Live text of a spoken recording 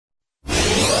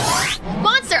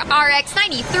RX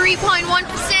 93.1%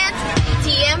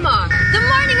 TMR. The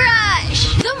Morning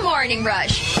Rush. The Morning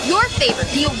Rush. Your favorite,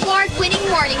 the award-winning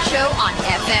morning show on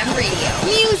FM radio.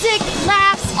 Music,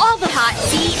 laughs, all the hot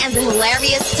tea, and the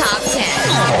hilarious top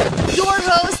 10. Your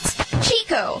hosts,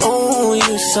 Chico. Oh,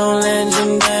 you so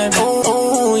legendary.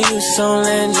 Oh, you so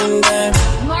legendary.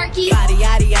 Marky. Yada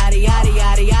yada yada yada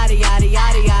yada yada yada yada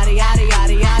yada yada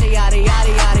yada yada yada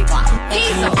yada yada.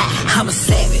 Diesel. I'm a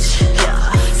savage. Yeah.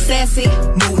 Sassy,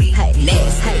 moody,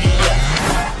 nasty.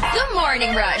 Yeah. The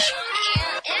Morning Rush.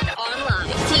 And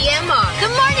online. TMR. The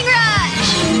Morning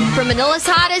Rush. From Manila's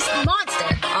hottest,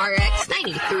 Monster RX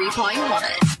 93.1.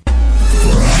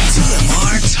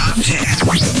 TMR Top 10.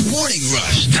 Morning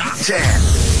Rush Top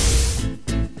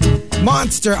 10.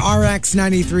 Monster RX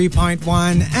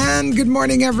 93.1. And good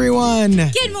morning, everyone.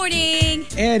 Good morning.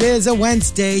 It is a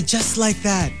Wednesday, just like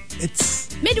that.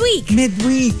 It's Midweek.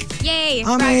 Yay.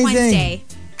 Amazing. Brag Wednesday.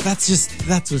 That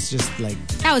was just like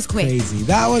That was quick. crazy.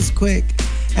 That was quick.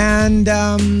 And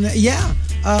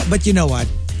but you know what?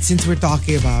 Since we're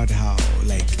talking about how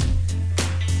like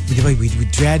we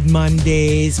dread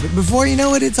Mondays, but before you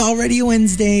know it, it's already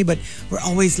Wednesday. But we're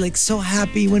always like so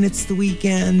happy when it's the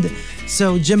weekend.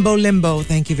 So Jimbo Limbo,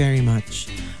 thank you very much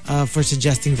for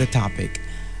suggesting the topic.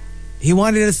 He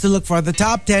wanted us to look for the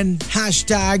top 10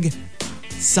 hashtag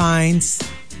signs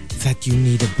that you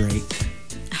need a break.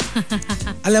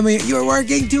 Alam mo, you're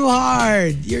working too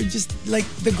hard. You're just like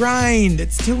the grind.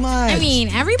 It's too much. I mean,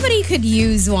 everybody could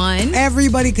use one.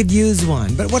 Everybody could use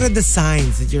one. But what are the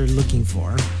signs that you're looking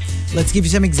for? Let's give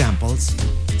you some examples.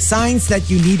 Signs that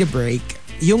you need a break.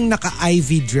 Yung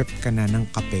naka-IV drip ka na ng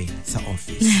kape sa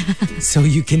office. So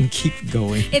you can keep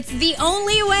going. It's the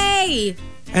only way.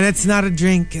 And it's not a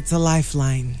drink. It's a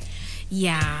lifeline.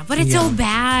 Yeah, but it's so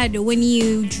bad when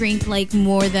you drink like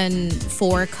more than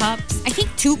 4 cups. I think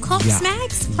 2 cups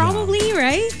max, probably,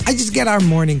 right? I just get our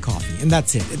morning coffee and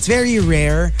that's it. It's very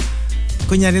rare.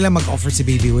 Kunyari lang mag-offer si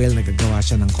Baby Whale, nagagawa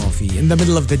siya ng coffee in the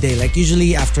middle of the day. Like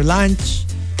usually after lunch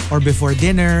or before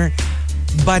dinner.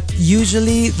 But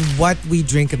usually what we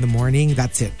drink in the morning,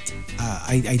 that's it.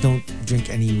 I don't drink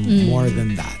any more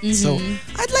than that. Mm-hmm. So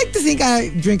I'd like to think I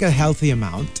drink a healthy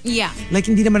amount. Yeah. Like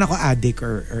hindi naman ako addict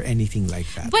or anything like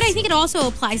that. But I think it also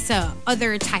applies to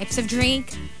other types of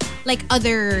drink. Like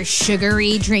other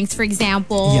sugary drinks, for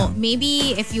example. Yeah.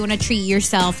 Maybe if you want to treat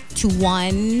yourself to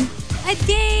 1 a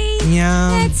day,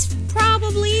 that's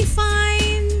probably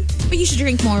fine. But you should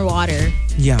drink more water.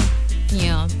 Yeah.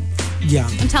 Yeah. Yeah.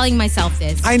 I'm telling myself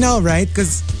this. I know, right?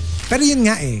 Pero yun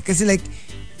nga eh. Kasi like,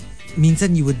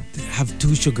 minsan you would have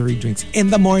 2 sugary drinks in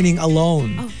the morning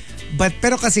alone. Oh.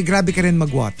 Pero kasi grabe ka rin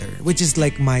mag-water, which is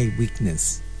like my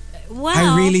weakness. Well,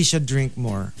 I really should drink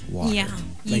more water. Yeah,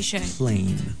 you like should.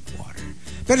 Plain water.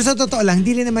 Pero sa totoo lang,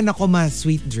 hindi rin naman ako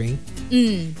ma-sweet drink.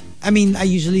 I mean, I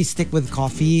usually stick with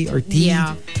coffee or tea.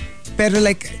 Yeah. Pero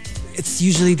like, it's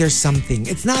usually there's something.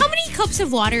 It's not... How many cups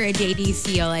of water a day do you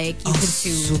feel like you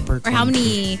consume? Super or how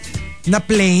many... Na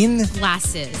plain?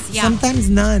 Glasses. Yeah. Sometimes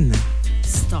none.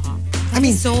 Stop. I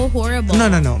mean, so horrible. No.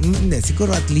 Hindi.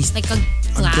 Siguro at least like a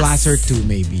glass or 2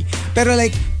 maybe. Pero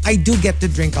like, I do get to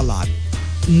drink a lot.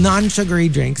 Non-sugary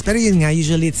drinks. Pero yun nga,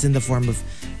 usually it's in the form of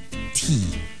tea.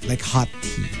 Like hot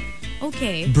tea.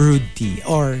 Okay. Brewed tea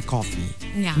or coffee.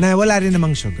 Yeah. Na wala rin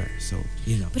namang sugar. So,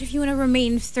 you know. But if you want to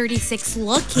remain 36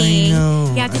 looking,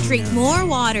 you have to drink more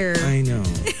water. I know.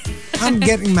 I'm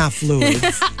getting my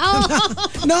fluids.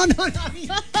 No.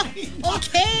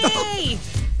 Okay.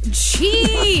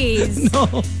 Jeez.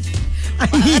 No.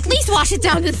 At least wash it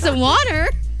down with some water.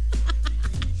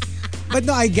 But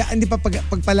no, hindi pa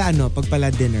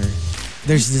pagpala dinner.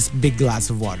 There's this big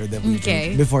glass of water that we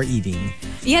drink before eating.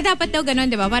 Yeah, dapat daw ganun,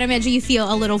 diba? Para medyo you feel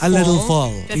a little full.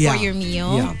 Before your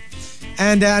meal. Yeah.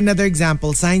 And another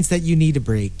example, signs that you need a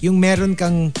break. Yung meron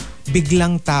kang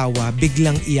biglang tawa,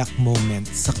 biglang iyak moment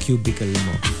sa cubicle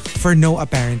mo for no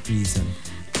apparent reason.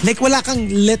 Like wala kang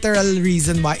literal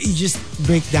reason why. You just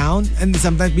break down and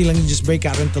sometimes bilang you just break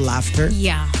out into laughter.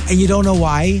 Yeah. And you don't know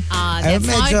why. That's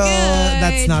not good.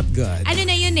 That's not good. Ano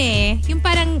na yun eh? Yung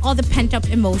parang all the pent-up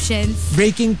emotions.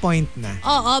 Breaking point na.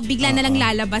 Oo, bigla na lang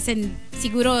lalabas and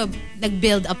siguro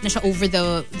nag-build up na siya over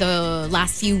the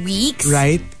last few weeks.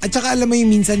 Right? At saka alam mo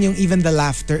yung minsan yung even the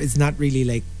laughter is not really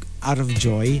like out of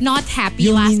joy. Not happy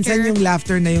yung laughter. Minsan yung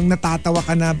laughter na yung natatawa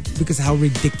ka na because how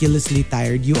ridiculously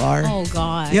tired you are. Oh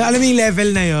God. Yung alam mo yung level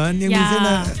na yun? Yung minsan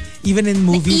na even in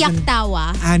movies naiyak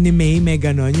tawa. Anime may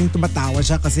ganon. Yung tumatawa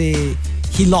siya kasi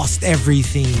he lost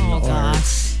everything. Oh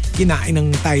gosh. Kinain ng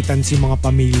Titans yung mga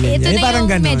pamilya niya. Ito na parang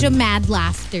yung ganon. medyo mad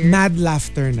laughter. Mad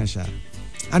laughter na siya.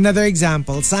 Another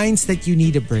example, signs that you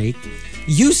need a break.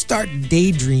 You start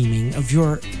daydreaming of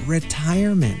your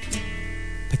retirement,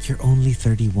 but you're only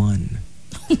 31.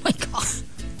 Oh my God.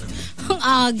 Ang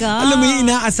aga. Alam mo,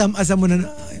 inaasam-asam mo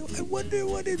na, I wonder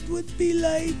what it would be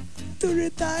like to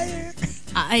retire.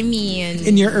 I mean...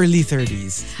 In your early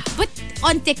 30s. But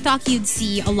on TikTok, you'd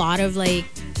see a lot of like...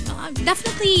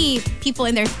 definitely people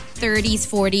in their 30s,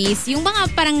 40s. Yung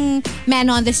mga parang man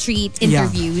on the street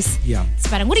interviews. Yeah. It's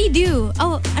parang, what do you do?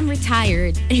 Oh, I'm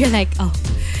retired. And you're like, oh,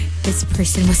 this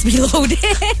person must be loaded.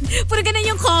 Puro ganun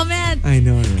yung comment. I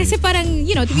know, right? Kasi parang,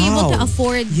 you know, to be able to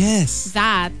afford yes.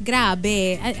 that,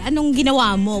 grabe. Anong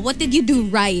ginawa mo? What did you do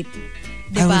right?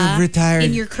 Diba? I would have retired.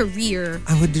 In your career.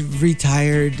 I would have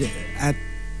retired at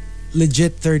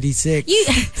legit 36.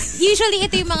 Usually,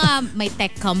 ito yung mga may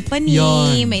tech company,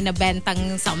 Yon. may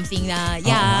nabentang something na,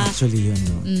 yeah. Actually, yun,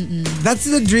 no? That's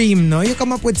the dream, no? You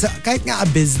come up with, kahit nga a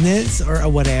business or a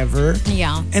whatever.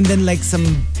 Yeah. And then like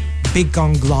some big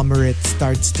conglomerate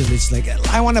starts to just like,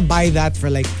 I want to buy that for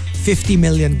like $50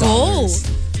 million. Go.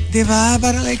 Diba?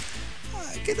 Parang like,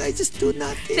 can I just do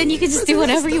nothing? Then you can just do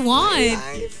whatever you want.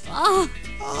 Oh,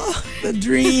 the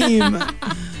dream.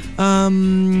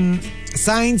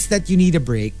 Signs that you need a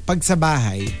break. Pag sa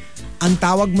bahay, ang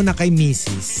tawag mo na kay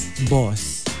Mrs.,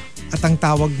 boss, at ang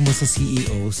tawag mo sa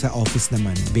CEO sa office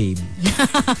naman, babe.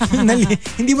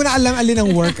 Hindi mo na alam alin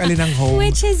ang work, alin ang home.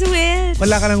 Which is which?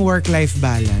 Wala ka ng work-life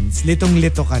balance.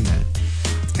 Litong-lito ka na.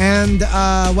 And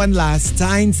one last,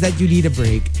 signs that you need a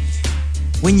break.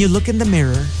 When you look in the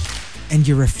mirror and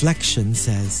your reflection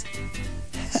says,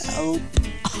 help.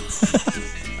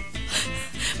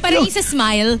 Parang isa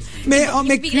smile. May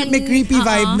creepy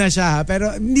vibe na siya. Pero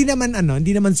hindi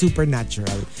naman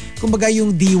supernatural. Kumbaga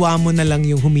yung diwa mo na lang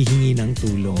yung humihingi ng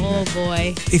tulong. Oh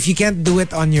boy. If you can't do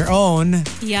it on your own,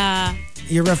 yeah,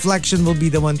 your reflection will be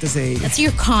the one to say, that's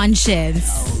your conscience.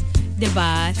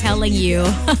 Diba? Telling you.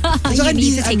 You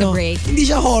need to take a break. Hindi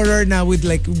siya horror na with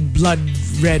like blood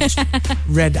red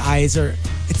eyes, or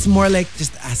it's more like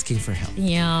just asking for help.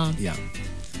 Yeah. Yeah.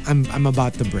 I'm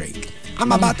about to break.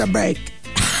 I'm about to break.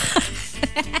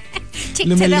 Chick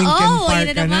to the Park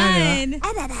yun na ka na, naman. diba?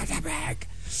 I'm about to break.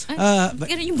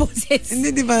 Ganun yung boses.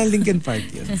 Hindi, di ba? Linkin Park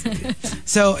yun.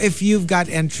 So, if you've got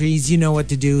entries, you know what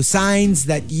to do. Signs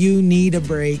that you need a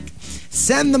break.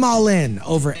 Send them all in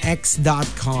over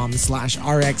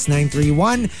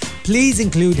x.com/rx931. Please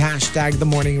include hashtag The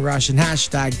Morning Rush and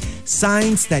hashtag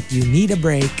signs that you need a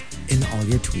break in all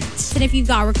your tweets. And if you've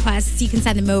got requests, you can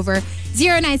send them over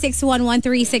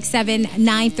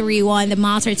 0961-1367931, the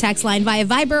Monster text line via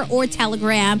Viber or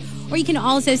Telegram. Or you can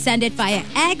also send it via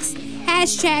X,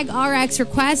 hashtag RX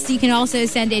requests. You can also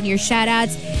send in your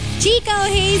shout-outs. Chico,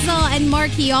 Hazel, and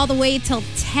Marky all the way till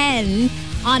 10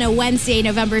 on a Wednesday,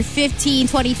 November 15,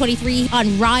 2023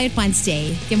 on Riot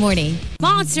Wednesday. Good morning.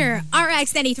 Monster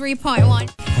RX 93.1.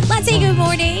 Let's say good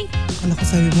morning. Kala ko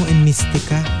sabi mo in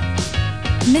Mystica.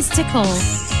 Mystical.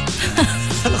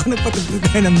 Kala ko nagpatugtog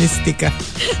tayo ng Mystica.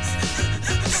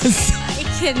 I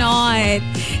cannot.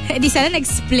 Di sana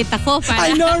nag-split ako para,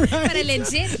 I know, right? Para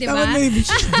legit, di ba? That maybe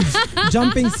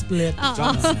jumping split.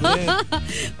 Jump split.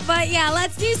 But yeah,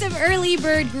 let's do some early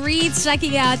bird greets.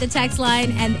 Checking out the text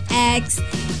line and X.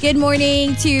 Good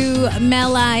morning to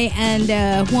Melai and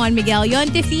Juan Miguel.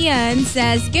 Yontifian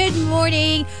says, good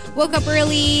morning. Woke up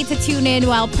early to tune in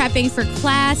while prepping for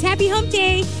class. Happy hump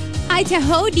day. Hi to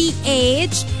Hody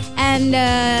H. And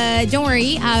don't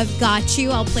worry, I've got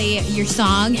you. I'll play your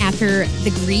song after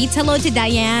the greets. Hello to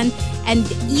Diane and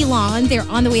Elon. They're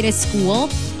on the way to school.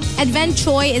 Advent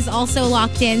Choi is also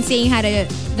locked in, saying hi to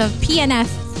the PNF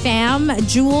fam.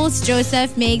 Jules,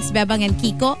 Joseph, Migs, Bebang, and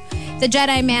Kiko. The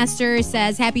Jedi Master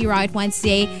says, happy Riot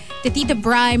Wednesday. To Tita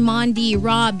Bri, Mondi,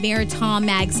 Rob, Mayor Tom,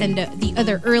 Mags, and the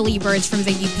other early birds from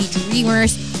the UP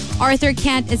Dreamers. Arthur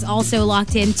Kent is also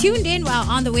locked in, tuned in while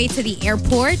on the way to the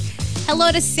airport.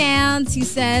 Hello to Sands, who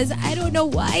says, I don't know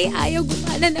why ayaw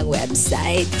gumana ng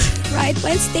website. Right,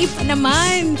 Wednesday pa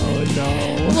naman. Oh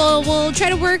no. We'll try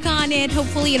to work on it.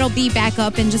 Hopefully it'll be back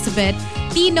up in just a bit.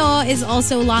 Tino is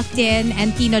also locked in,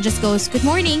 and Tino just goes, good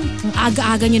morning. Ang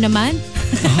aga-aga nyo naman.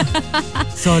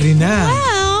 Sorry na.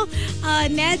 Well,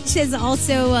 Netch is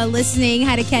also listening.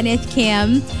 Hi to Kenneth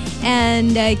Kim.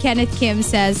 And Kenneth Kim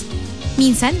says,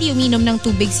 minsan di uminom ng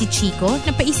tubig si Chico.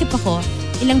 Napaisip ako,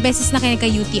 ilang beses na kaya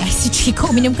nagka-UTI si Chico.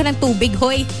 Uminom ka ng tubig,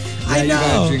 hoy. I know. You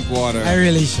gotta drink water. I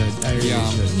really should.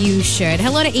 You should.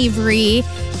 Hello to Avery.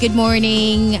 Good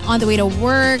morning. On the way to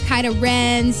work. Hi to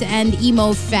Renz and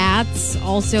Emo Fats.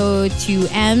 Also to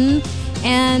M.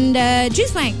 And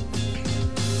Juice Wank.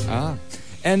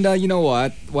 And you know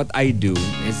what? What I do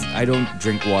is I don't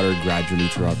drink water gradually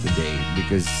throughout the day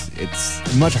because it's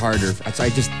much harder. So I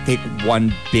just take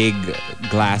one big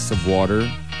glass of water,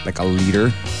 like a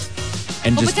liter,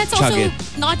 and Oh, just but that's chug also it.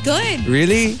 not good.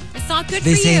 Really? It's not good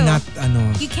They for say you. not,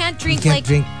 You can't drink can't like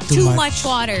drink too too much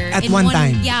water at in one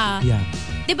time. Yeah. Yeah.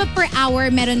 Diba per hour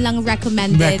meron lang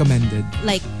recommended Recommended.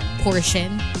 like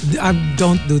portion.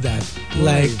 Don't do that.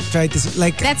 Like, try to,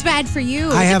 like, That's bad for you.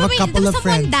 I have Diba a couple of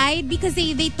someone friends. died because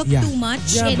they took Yeah. too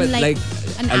much Yeah, in but like, like,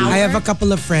 an hour. I have a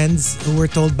couple of friends who were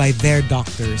told by their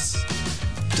doctors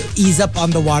to ease up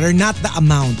on the water, not the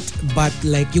amount, but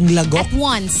like yung lagok At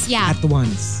once, yeah. at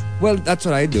once. Well, that's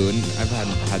what I do, and I've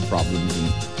had problems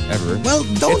ever. Well,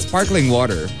 don't- It's sparkling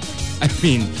water. I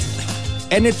mean,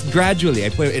 and it's gradually. I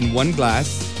put it in one glass,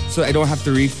 so I don't have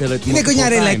to refill it Hindi, multiple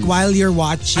kunyari, times. like while you're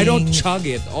watching. I don't chug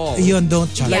it all. Yun, don't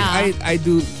chug. Like Yeah. I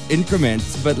do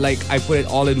increments, but like I put it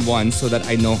all in one so that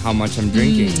I know how much I'm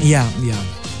drinking. Yeah, yeah.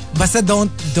 Basta don't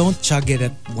chug it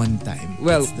at one time.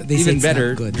 Well, They say even it's not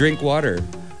better, good. drink water.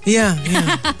 Yeah,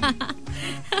 yeah.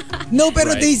 No,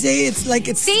 pero Right. they say it's like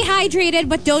it's Stay hydrated,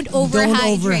 but don't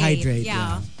overhydrate. overhydrate,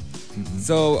 Yeah.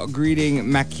 So, greeting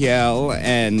Maciel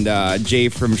and Jay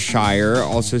from Shire.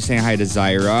 Also saying hi to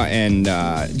Zyra. And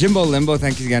Jimbo Limbo,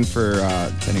 thank you again for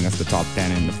sending us the top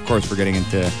 10. And of course, we're getting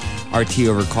into our tea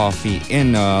over coffee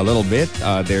in a little bit.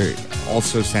 They're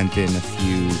also sent in a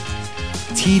few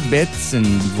tea bits and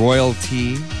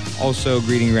royalty. Also,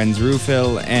 greeting Renz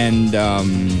Rufil. And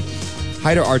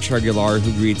hi to Arch Aguilar,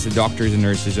 who greets the doctors and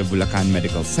nurses of Bulacan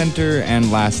Medical Center.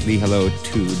 And lastly, hello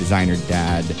to Designer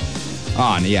Dad.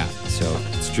 Yeah. So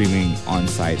streaming on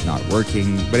site not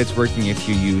working, but it's working if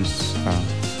you use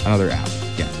another app.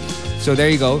 Yeah. So there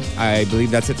you go. I believe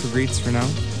that's it for greets for now.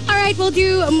 All right, we'll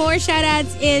do more shout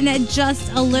outs in just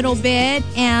a little bit.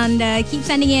 And keep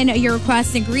sending in your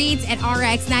requests and greets at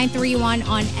RX931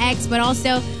 on X. But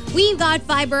also, we've got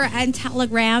Viber and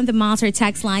Telegram, the Monster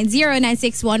text line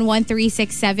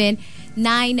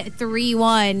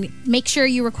 0961-1367-931. Make sure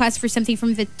you request for something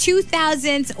from the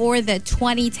 2000s or the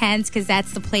 2010s because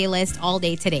that's the playlist all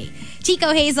day today.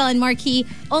 Chico, Hazel, and Marquis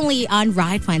only on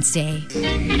Ride Wednesday.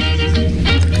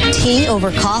 Tea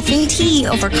over coffee. Tea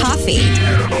over coffee.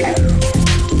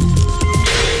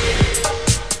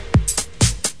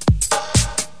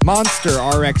 Monster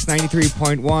RX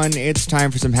 93.1. It's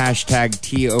time for some hashtag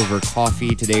tea over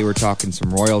coffee. Today we're talking some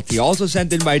royalty. Also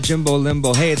sent in by Jimbo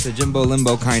Limbo. Hey, it's a Jimbo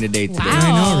Limbo kind of day today.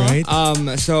 Wow. I know,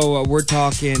 right? So we're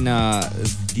talking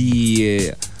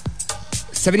the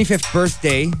 75th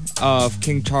birthday of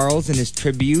King Charles and his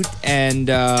tribute. And,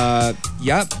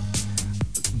 yep,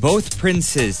 both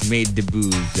princes made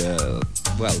debuts.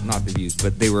 Well, not debuts,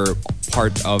 but they were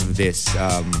part of this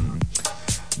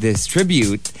this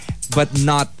tribute, but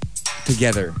not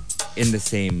together in the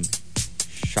same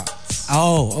shots.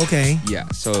 Oh, okay. Yeah,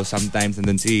 so sometimes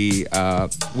nandun si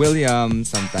William,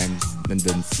 sometimes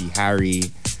nandun si Harry.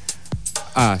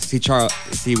 Si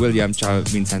William, tsaka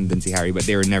minsan nandun si Harry, but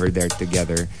they were never there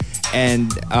together. And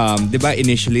diba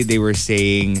initially they were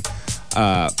saying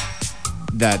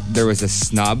that there was a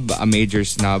snub, a major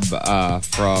snub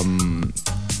from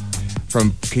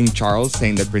King Charles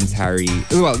saying that Prince Harry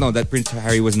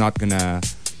was not gonna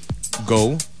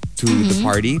go to the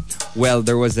party. Well,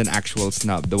 there was an actual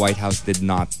snub. The White House did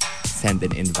not send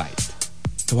an invite.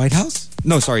 The White House?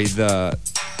 No, sorry, the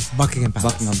Buckingham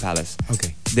Palace. Buckingham Palace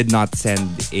Okay. did not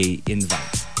send a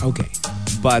invite. Okay.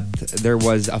 But there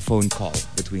was a phone call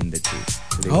between the two. So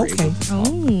they were Okay. able to talk,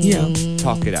 Yeah.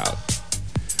 talk it out.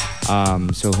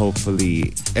 So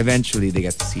hopefully, eventually they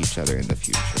get to see each other in the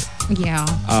future. Yeah.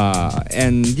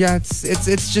 And yeah,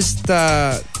 it's just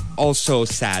also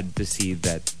sad to see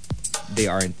that they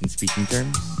aren't in speaking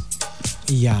terms,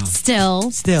 Yeah.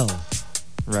 Still.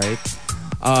 right?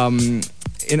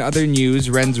 In other news,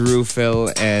 Renz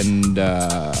Rufil and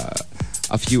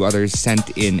a few others sent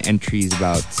in entries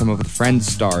about some of the Friends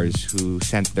stars who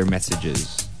sent their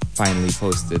messages. Finally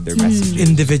posted their messages.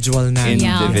 Individual na.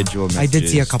 Individual I did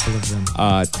see a messages. couple of them.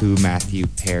 To Matthew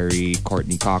Perry.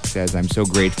 Courtney Cox says, I'm so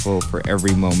grateful for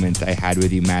every moment I had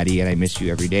with you, Maddie, and I miss you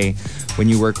every day. When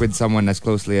you work with someone as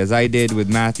closely as I did with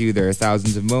Matthew, there are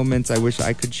thousands of moments I wish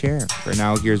I could share. For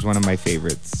now, here's one of my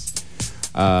favorites.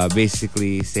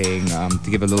 Basically saying, to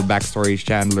give a little backstory,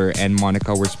 Chandler and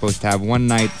Monica were supposed to have one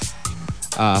night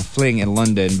fling in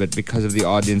London, but because of the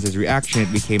audience's reaction,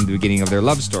 it became the beginning of their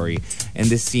love story. In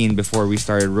this scene, before we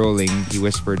started rolling, he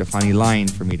whispered a funny line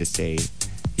for me to say.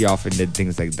 He often did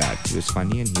things like that. He was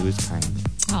funny and he was kind.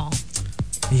 Oh.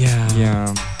 Yeah.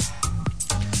 Yeah.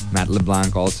 Matt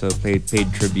LeBlanc also paid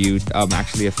tribute.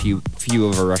 Actually, a few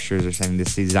of our rushers are sending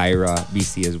this. Zaira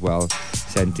BC as well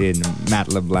sent in Matt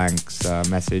LeBlanc's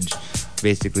message.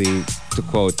 Basically, to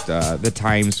quote, the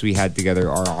times we had together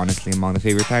are honestly among the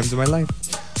favorite times of my life.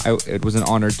 It was an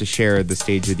honor to share the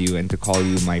stage with you and to call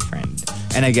you my friend.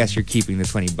 And I guess you're keeping the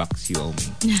 $20 you owe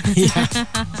me.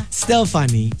 Still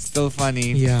funny. Still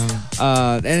funny. Yeah.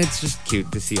 And it's just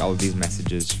cute to see all of these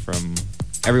messages from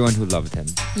everyone who loved him.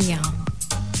 Yeah.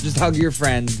 Just hug your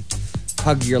friend,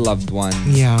 hug your loved one.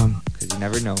 Yeah. Because you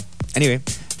never know. Anyway,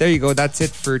 there you go. That's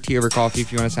it for Tea Over Coffee.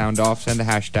 If you want to sound off, send a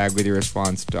hashtag with your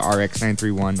response to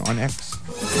RX931 on X.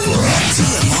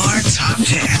 TMR Top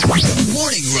 10.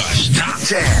 Morning Rush Top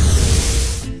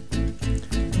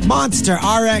 10. Monster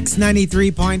RX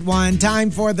 93.1. Time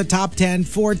for the top 10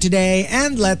 for today.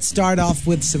 And let's start off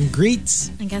with some greets.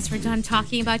 I guess we're done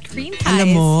talking about cream pies.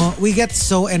 Alam mo, we get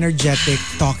so energetic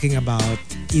talking about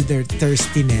either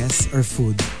thirstiness or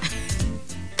food.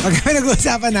 Pag kami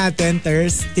nag-usapan natin,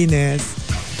 thirstiness.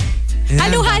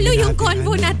 Halo-halo yung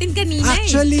convo natin kanina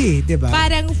Actually, di ba?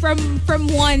 Parang from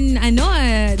one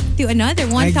to another,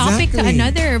 one topic to Exactly.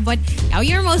 another. But now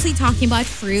you're mostly talking about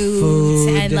fruits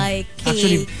and like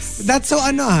Actually, cakes. that's so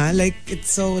like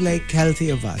it's so like healthy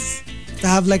of us to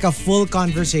have like a full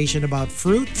conversation about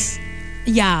fruits.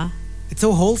 Yeah. It's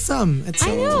so wholesome. It's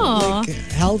so I know. like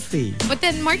healthy. But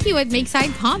then Marky would make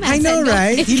side comments. I know, and go,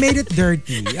 right? He made it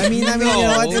dirty. I mean, you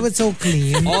know what? It was so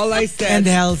clean All I said, and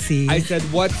healthy. I said,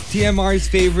 what's TMR's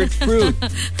favorite fruit?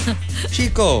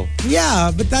 Chico.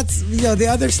 Yeah, but that's the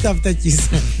other stuff that you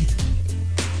said.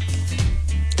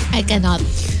 I cannot.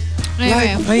 Like,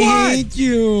 Anyway. I hate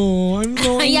you. I'm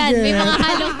so Ayan, may dead. mga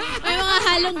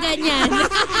halong ganyan.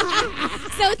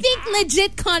 So think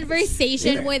legit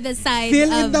conversation with a side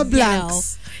Fill of, in the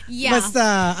blanks. Yeah.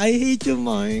 Basta, I hate you,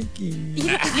 Mikey.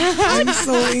 I'm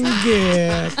so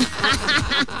inggit.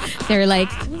 They're like,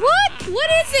 what? What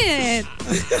is it?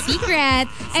 Secret.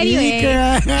 Anyway,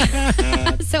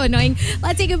 Secret. so annoying.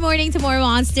 Let's say good morning to more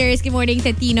monsters. Good morning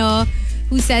to Tino,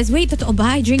 who says, wait, totoo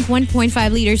ba? I drink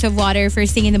 1.5 liters of water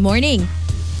first thing in the morning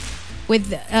with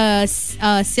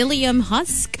psyllium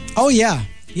husk. Oh, yeah.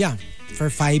 Yeah. For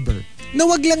fiber. No,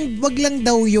 wag lang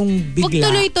daw yung Wag bigla.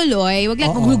 tuloy-tuloy. Wag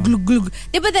lang Oo. glug, glug, glug.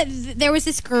 Diba there was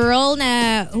this girl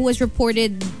who was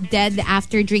reported dead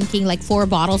after drinking like 4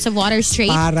 bottles of water straight.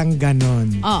 Parang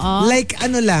ganon. Oo. Like,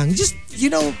 ano lang, just,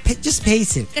 just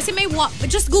pace it. Kasi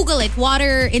just Google it,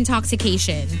 water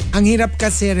intoxication. Ang hirap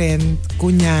kasi rin,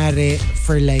 kunyari,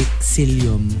 for like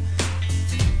psyllium,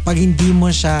 pag hindi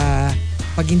mo siya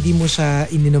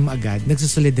ininom agad,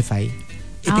 nagsusolidify.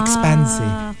 It expands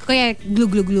eh. Kaya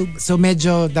glug, glug, glug. So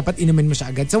medyo dapat inumin mo siya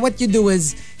agad. So what you do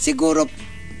is, siguro,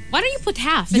 Why don't you put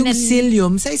half? And yung then,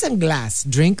 psyllium sa isang glass,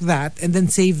 drink that and then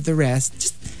save the rest.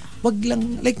 Just wag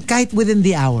lang, like kahit within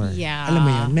the hour. Yeah. Alam mo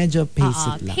yun, medyo pace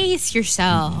it lang. Pace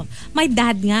yourself. My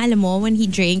dad nga, alam mo, when he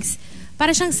drinks, para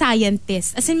siyang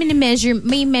scientist. As in,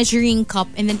 may measuring cup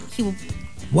and then he will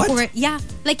What? pour it. Yeah.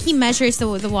 Like he measures the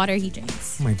water he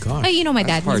drinks. Oh my God. But you know my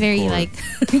dad, That's he's very hardcore.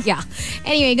 like, yeah.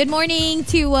 Anyway, good morning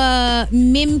to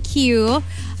Mimq,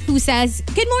 who says,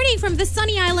 good morning from the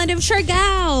sunny island of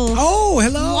Siargao. Oh,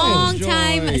 hello. Long Joy.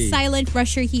 time silent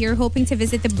rusher here, hoping to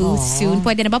visit the booth soon.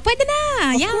 Pwede na ba? Pwede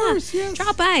na. Of yeah. course, yes.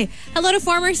 Drop by. Hello to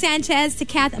former Sanchez, to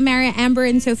Kath, Amara, Amber,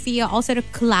 and Sophia. Also to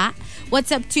Kla.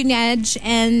 What's up to Nedge?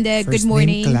 And good First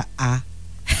morning. name, Kla.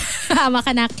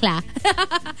 Makanakla.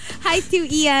 Hi to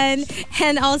Ian.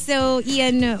 And also,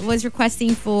 Ian was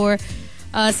requesting for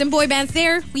some boy bands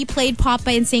there. We played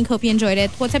Papa and Sync. Hope you enjoyed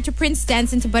it. What's up to Prince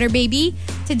Dance and to Butter Baby,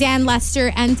 to Dan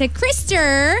Lester, and to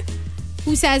Krister,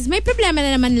 who says, may problema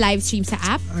na naman live stream sa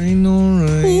app. I know,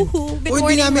 right? Hoo-hoo. Good Uy,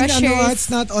 morning, di namin, rushers. it's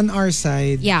not on our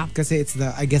side. Yeah. Kasi it's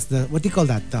I guess what do you call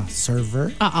that? The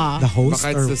server? Uh-uh. The host? Baka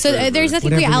it's Or the So there's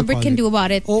nothing whatever Kuya you Albert call can it. do about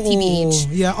it, Oo, TBH.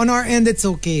 yeah, on our end, it's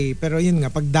okay. Pero yun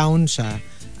nga, pag down siya,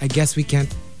 I guess we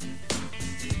can't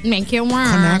Make it work.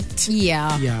 Connect.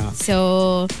 Yeah. Yeah.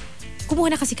 So, kumuha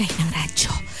na kasi kahit ng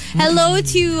radyo. Hello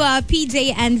to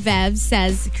PJ and Vev,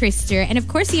 says Krister. And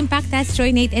of course, the Impact has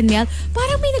Joy, Nate, and Mel.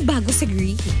 Parang may nagbago sa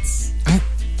greets. Ay,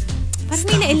 Parang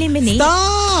may na-eliminate.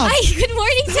 Stop! Ay, good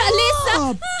morning to Alyssa.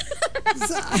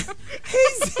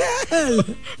 Hazel!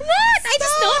 What? I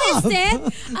just noticed it.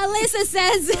 Alyssa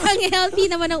says, ang healthy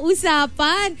naman ang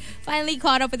usapan. Finally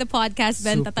caught up with the podcast.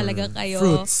 Benta Super. talaga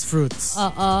kayo. Fruits.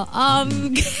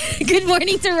 Good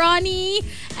morning to Ronnie.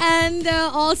 And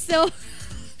also,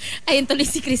 ayun tuloy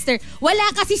si Krister. Wala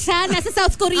kasi siya. Nasa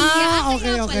South Korea.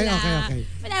 Okay.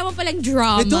 Wala mo palang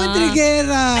drama. Ito ang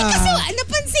trigera. Kasi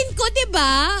napansin ko, di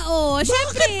ba? Oh,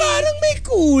 syempre. Bakit parang may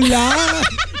kulang?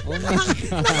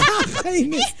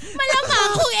 Nakakainis. Malamang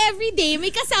kung everyday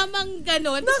may kasamang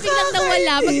ganun, tapos biglang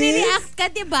nawala, magre-react ka,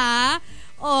 diba?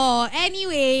 Oh,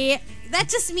 anyway, that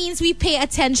just means we pay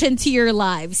attention to your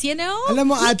lives, you know? Alam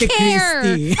mo, We Ate care.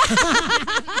 Christy.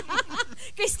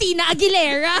 Christina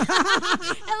Aguilera.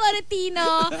 Hello to Tino,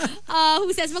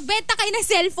 who says, magbenta kayo ng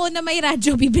cellphone na may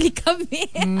radyo, bibili kami.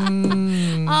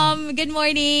 Good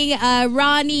morning,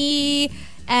 Ronnie.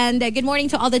 And good morning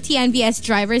to all the TNVS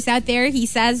drivers out there. He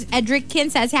says, Edrickin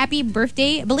says, happy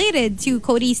birthday, belated to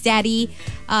Cody's daddy,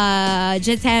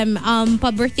 Jatem.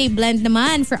 Pa-birthday blend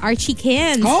naman for Archie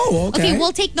Kins. Oh, okay. Okay,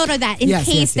 we'll take note of that in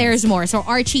case there's more. So,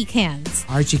 Archie Kins.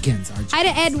 Archie Kins. Hi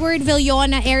to Edward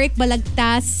Villona, Eric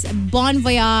Balagtas, Bon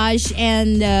Voyage,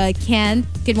 and Kent.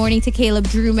 Good morning to Caleb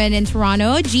Druman in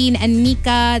Toronto. Jean and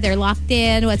Mika, they're locked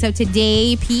in. What's up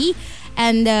today, P?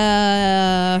 And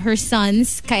her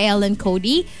sons, Kael and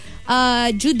Cody.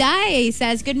 Juday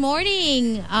says, good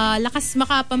morning. Lakas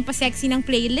makapampasexy ng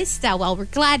playlist. Well, we're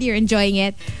glad you're enjoying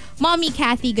it. Mommy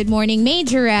Kathy, good morning.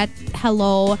 Majorette,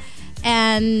 hello.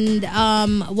 And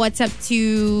what's up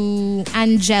to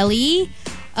Angeli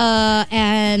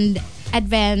and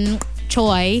Adven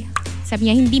Choi. Sabi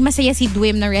niya, hindi masaya si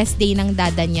Dwim na rest day ng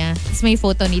dada niya. Tapos may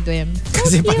photo ni Dwim. So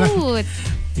Kasi cute. parang-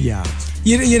 Yeah.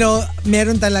 You know,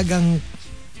 meron talagang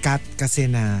cat kasi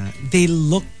na they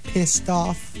look pissed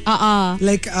off.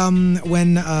 Like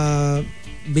when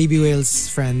Baby Whale's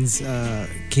friends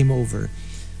came over.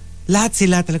 Lahat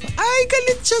sila talaga, ay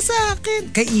galit siya sa akin.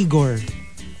 Kay Igor.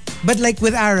 But like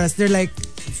with Aras, they're like,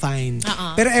 fine.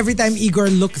 Pero every time Igor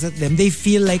looks at them, they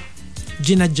feel like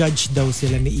ginajudge daw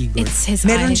sila ni Igor. It's his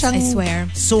Meron eyes, siyang I swear.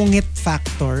 sungit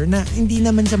factor na hindi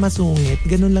naman siya masungit.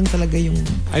 Ganun lang talaga yung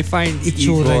I find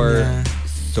itsura Igor niya.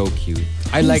 so cute.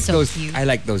 I like so those. cute. I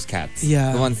like those cats.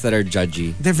 Yeah. The ones that are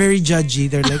judgy. They're very judgy.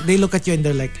 They're like, they look at you and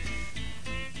they're like,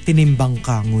 tinimbang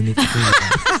ka, ngunit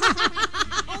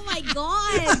Oh my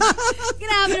God!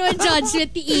 Grabe naman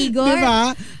judgment ni Igor.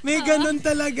 diba? May ganun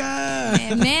talaga.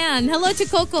 Man, hello to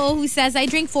Coco who says, I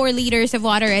drink 4 liters of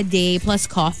water a day plus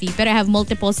coffee pero I have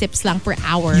multiple sips lang per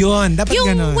hour. Yun, dapat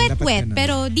Yung ganun. wet-wet dapat ganun.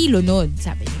 pero di lunod,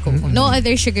 sabi ni Coco. No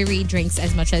other sugary drinks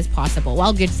as much as possible.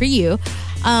 Well, good for you.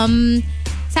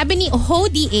 Sabi ni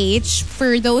HoDH,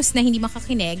 for those na hindi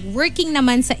makakinig, working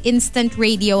naman sa Instant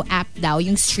Radio app daw,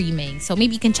 yung streaming. So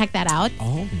maybe you can check that out.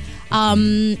 Oh.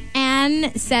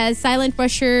 Anne says, Silent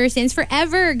Rusher, since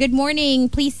forever. Good morning.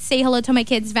 Please say hello to my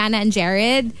kids, Vanna and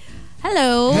Jared.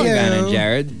 Hello. Hello. Van and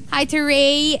Jared. Hi to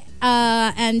Ray.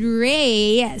 And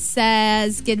Ray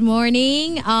says, good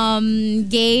morning.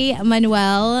 Gay,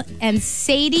 Manuel, and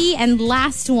Sadie. And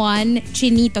last one,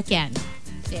 Chinito Ken.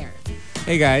 There.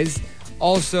 Hey guys.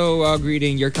 Also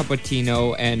greeting your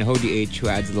Cappuccino and Hody H who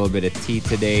adds a little bit of tea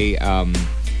today.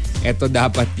 Ito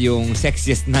dapat yung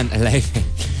sexiest man alive.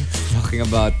 Talking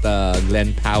about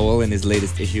Glenn Powell in his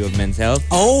latest issue of Men's Health.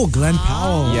 Oh, Glenn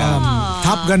Powell. Yeah.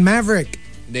 Top Gun Maverick.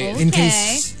 They, In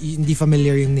case hindi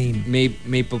familiar yung name.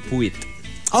 may papuit.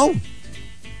 Oh.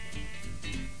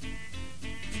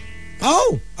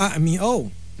 Oh. Oh.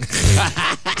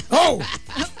 Oh.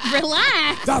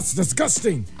 Relax. That's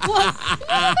disgusting. What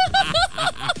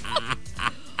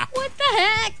the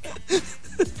heck?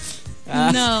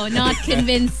 No, not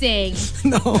convincing.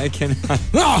 No. I cannot.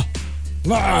 Ah!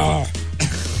 Ah!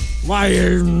 Why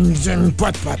in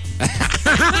putt-putt?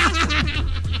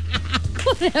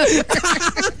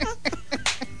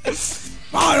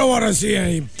 I don't want to see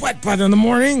any putt-putt in the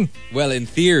morning. Well, in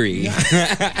theory.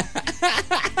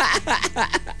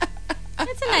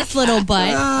 That's a nice little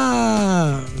butt.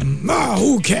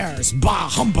 Who cares? Bah,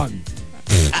 humbug.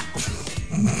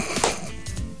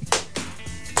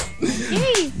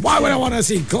 Hey. Why would I want to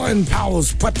see Glenn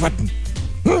Powell's putt-putt?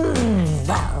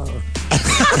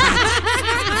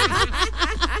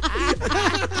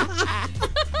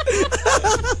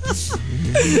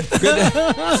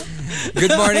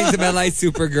 Good morning to Melai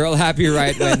Supergirl. Happy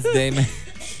Right Wednesday.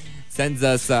 Sends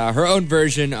us her own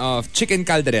version of chicken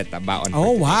caldereta. Baon.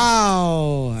 Oh,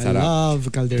 wow. I Sarap. love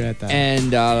caldereta.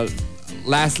 And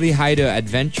lastly, hi to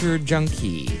Adventure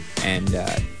Junkie and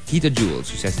Tita Jules,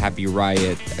 who says happy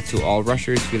riot to all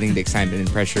rushers feeling the excitement and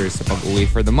pressure sa pag-uwi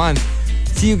for the month.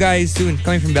 See you guys soon.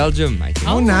 Coming from Belgium, I think.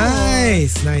 Oh,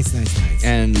 nice. Nice.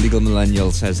 And Legal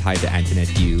Millennial says hi to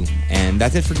Antoinette Yu. And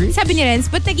that's it for greets. Sabi ni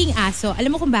Renz, ba't naging aso?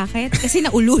 Alam mo kung bakit? Kasi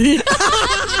naulul.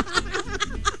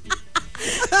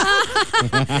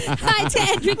 Hi to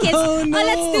Enriquez. Oh, no.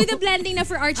 Let's do the blending na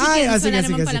for Archie Kins. Wala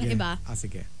naman palang iba.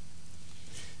 Sige.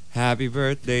 Happy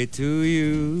birthday to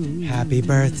you. Happy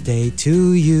birthday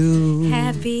to you.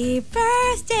 Happy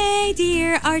birthday,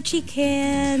 dear Archie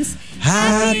Kins.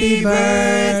 Happy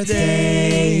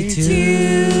birthday to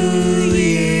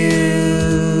you.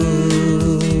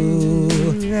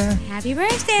 Happy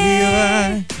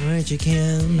birthday. Archie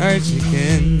Kins.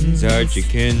 Archikins,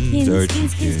 Archikins,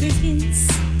 Archikins.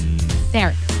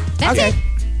 There. That's Okay. it.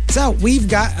 So we've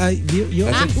got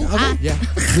Yeah.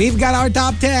 we've got our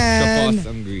top 10.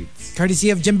 Awesome greets. Courtesy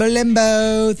of Jimbo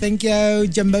Limbo. Thank you,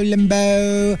 Jimbo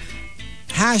Limbo.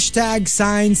 Hashtag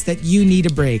signs that you need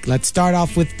a break. Let's start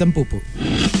off with Tampupu.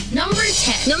 Number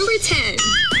 10. Number 10.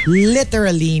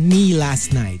 Literally me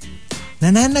last night.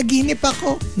 Nananaginip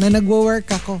ako na nagwo-work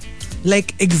ako.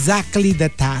 Like exactly the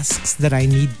tasks that I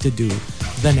need to do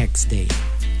the next day.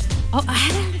 Oh, I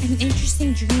had an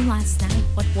interesting dream last night.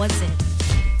 What was it?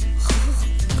 Oh,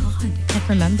 God. I can't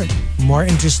remember. More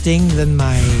interesting than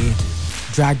my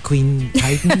drag queen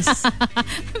titans.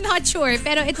 I'm not sure.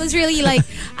 Pero it was really like,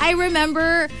 I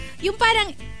remember, yung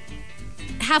parang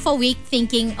half awake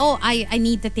thinking, oh, I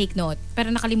need to take note. Pero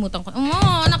nakalimutan ko.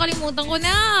 Oh, nakalimutan ko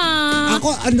na.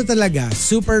 Ako, ano talaga,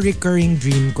 super recurring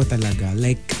dream ko talaga.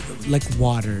 Like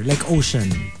water, like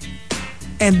ocean.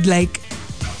 And like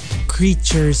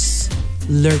creatures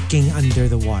lurking under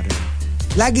the water.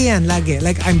 Lagi yan, lagi.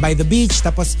 Like I'm by the beach,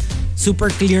 tapos super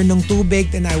clear nung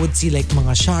tubig, and I would see like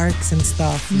mga sharks and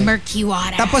stuff. Like, Murky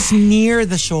water. tapos near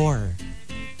the shore.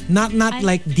 Not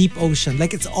like deep ocean.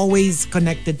 Like it's always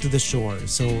connected to the shore.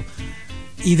 So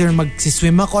either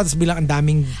magsiswim ako, tapos bilang ang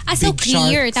daming so big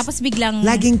clear. sharks. Tapos biglang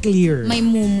Laging clear.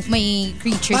 may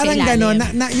creature Parang sa ilalim.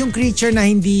 gano'n, na yung creature na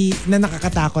hindi, na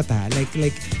nakakatakot ha.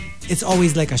 Like, it's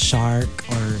always like a shark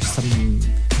or some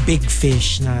big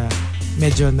fish na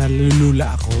medyo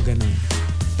nalulula ako, gano'n.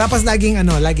 Tapos laging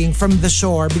from the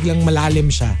shore, biglang malalim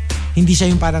siya. Hindi siya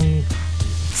yung parang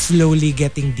slowly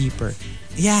getting deeper.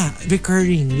 Yeah,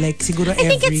 recurring. Like siguro I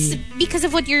think it's because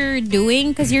of what you're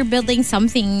doing, because you're building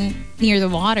something near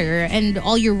the water, and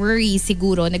all your worries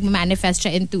siguro nagma-manifest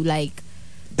siya into like.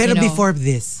 Pero you know, before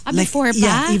this. before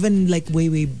Yeah, pa? even like way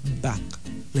back.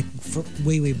 Like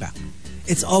way back.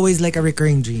 It's always like a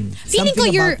recurring dream. Feeling ko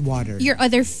Something your about water. your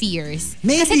other fears.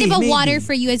 Maybe, Kasi diba maybe. water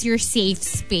for you is your safe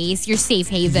space, your safe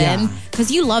haven, Yeah.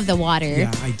 because you love the water.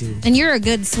 Yeah, I do. And you're a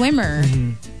good swimmer.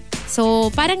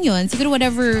 So parang yun, siguro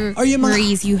whatever Or yung mga-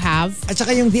 worries you have. At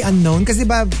saka yung the unknown. Kasi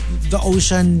ba the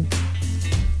ocean,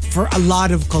 for a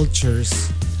lot of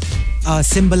cultures,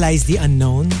 symbolize the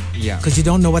unknown. Yeah. Because you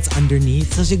don't know what's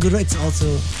underneath. So siguro it's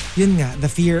also, yun nga,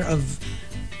 the fear of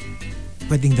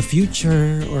pwedeng the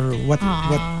future or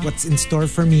what's in store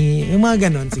for me. Yung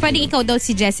mga ganon siguro. Pwede ikaw daw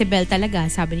si Jezebel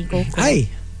talaga, sabi ni Coco. Ay!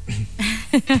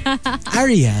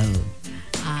 Ariel.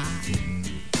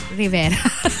 Rivera.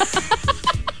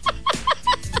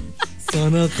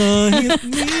 Sana kahit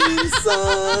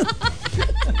minsan.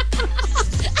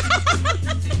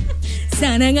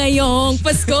 Sana ngayong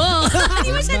Pasko. Di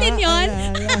ba siya din yun?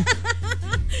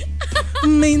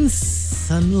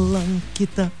 Minsan lang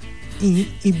kita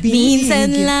iibigin. Minsan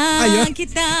lang Ayun.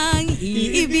 kitang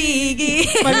iibigin.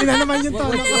 Mali na naman yung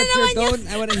tono. What's your tone?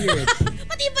 I wanna hear it.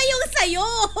 Pati ba yung sayo?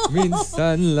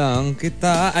 Minsan lang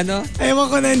kita, ano? Ewan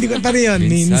ko na, hindi ko tari yun.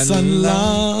 Minsan Minsan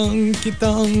lang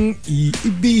kitang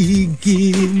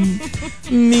iibigin.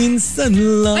 Minsan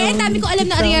lang. Ay, ang dami ko alam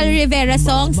na kitang Ariel Rivera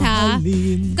songs, ha?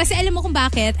 mamahalin. Kasi alam mo kung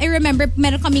bakit? I remember,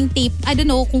 meron kaming tape, I don't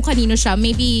know kung kanino siya,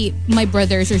 maybe my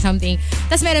brothers or something.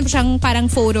 Tapos meron siyang parang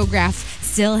photograph.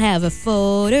 Still have a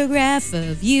photograph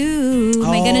of you.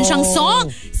 May ganun siyang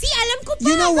song. See, alam ko pa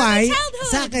You know from my why?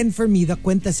 childhood. Sa akin, for me, the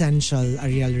quintessential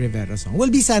Ariel Rivera song will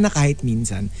be Sana Kahit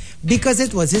Minsan because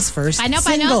it was his first Paano?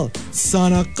 single.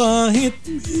 Sana Kahit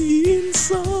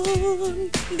Minsan.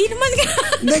 Hindi naman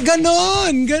Na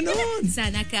ganon.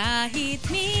 Sana kahit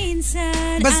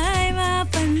minsan Bas- ay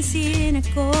mapansin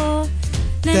ako.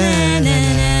 Na Na, na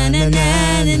na na na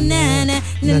na na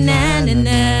na na na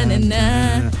na na na.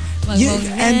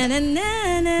 And Na,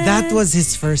 na, na. that was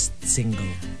his first single.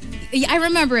 Yeah, I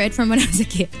remember it from when I was a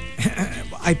kid.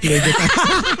 I played it.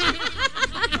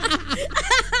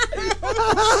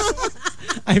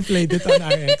 I played it on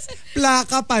RX.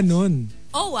 Plaka pa nun.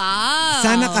 Oh, wow.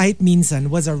 Sana Kahit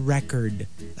Minsan was a record.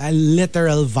 A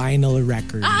literal vinyl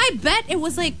record. I bet it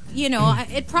was like, you know,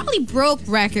 it probably broke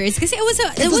records because it was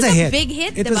a hit. big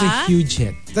hit, It diba? was a huge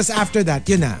hit. Tapos after that,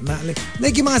 yun na.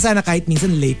 Like yung mga Sana Kahit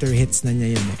Minsan, later hits na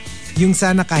niya yun eh. Yung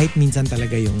Sana Kahit Minsan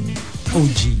talaga yung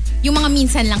OG. Yung mga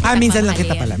minsan lang kita Minsan lang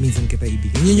kita mamahalin. pala. Minsan kita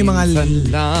ibigin. Yun yung mga Minsan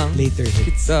lang later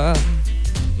hits. kita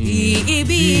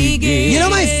Iibigin. You know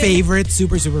my favorite,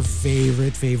 super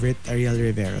favorite Ariel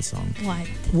Rivera song?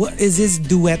 What is his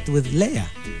duet with Leia?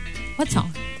 What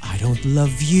song? I don't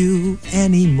love you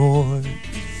anymore.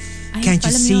 Ay, Can't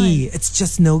you alam see? yun. It's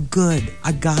just no good.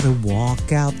 I gotta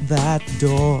walk out that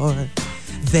door.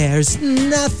 There's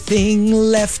nothing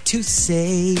left to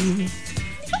say.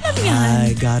 Alam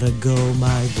yan. I gotta go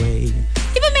my way.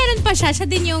 Di ba meron pa siya? Siya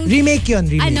din yung, Remake yun,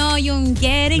 remake. ano, yung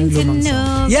Getting Ng to lumang Know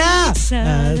song. Yeah! Each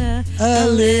Other A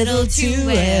little too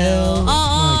well.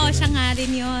 Oo, siya nga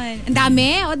rin yun. Ang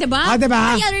dami, o diba?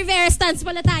 Diba? Ariel Rivera stands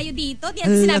pala tayo dito. Yan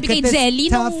sinabi Look kay at this Jelly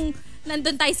tough- nung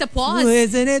nandun tayo sa pause.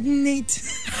 Isn't it neat?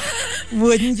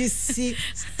 Wouldn't you see?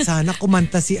 Sana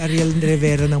kumanta si Ariel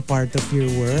Rivera ng Part of Your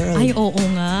World. Ay, oo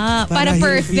nga. Para he'll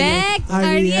perfect. be like,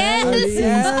 Ariel.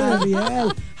 Ariel.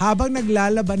 Habang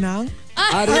naglalaban ng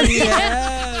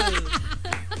Ariel!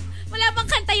 Wala bang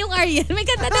kanta yung Ariel? May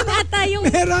kanta na ata yung...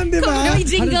 meron, di ba? May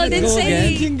jingle din siya eh.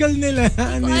 Jingle nila.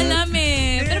 Hindi ko alam eh.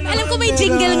 Pero alam ko may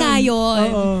jingle nga yun.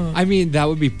 I mean, that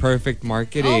would be perfect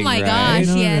marketing, Oh my right? gosh, I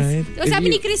know, yes. right? O sabi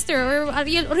ni Krister, or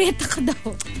Ariel Oreta ka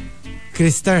daw.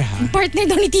 Krister, ha? Partner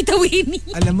daw ni Tita Winnie.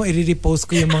 Alam mo, i-repost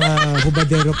ko yung mga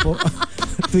hubadero po.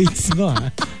 Tweets mo, ha?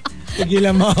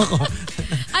 Tigilan mo ako.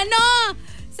 Ano?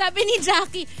 Sabi ni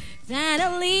Jackie,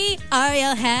 Natalie,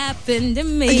 Ariel happened to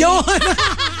me. Yun!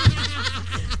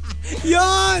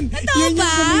 Yun! Yun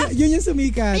ba? Yun yung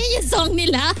sumikat. Yun yung song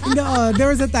nila. No, there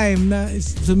was a time na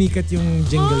sumikat yung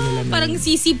jingle nila. na- Parang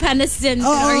Cici Paniston Oo.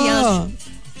 Ariel.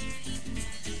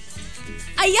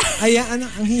 Ayan. Ayan, ano,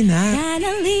 ang hina.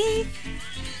 Natalie,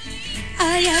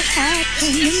 Ariel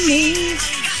happened to me.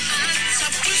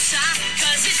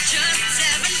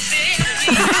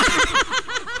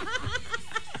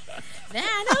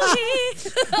 Natalie.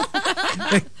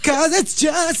 Cause it's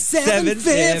just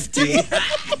 7:50.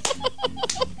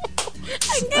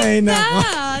 Ay, nako.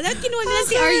 That kinuha nila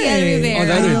si Ariel Rivera. Oh,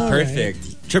 that would be Alright. perfect.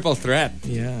 Triple threat.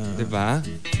 Yeah. Diba?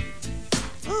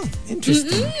 Oh,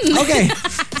 interesting. Okay.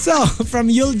 So, from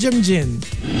Yuljum Jin.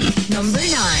 Number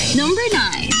 9. Number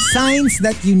 9. Signs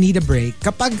that you need a break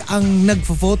kapag ang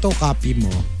nagpo-photocopy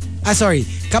mo,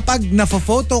 kapag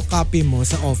nafo-photocopy mo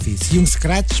sa office yung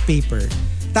scratch paper,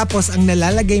 tapos ang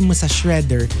nalalagay mo sa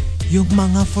shredder, yung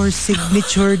mga for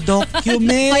signature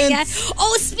documents. Oh, yeah.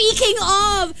 Oh, speaking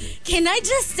of, can I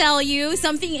just tell you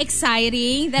something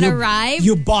exciting that arrived?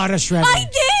 You bought a shredder. I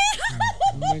did!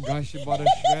 Oh my gosh, you bought a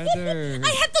shredder.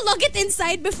 I had to lug it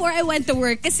inside before I went to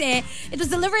work kasi it was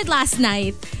delivered last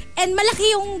night. And malaki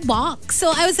yung box.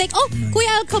 So I was like, oh, kuya,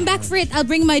 I'll come back for it. I'll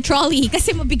bring my trolley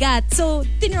kasi mabigat. So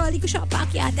tinrolly ko siya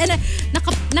paakyat. And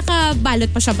nakabalot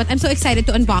pa siya. But I'm so excited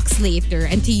to unbox later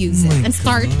and to use it. my And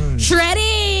start gosh.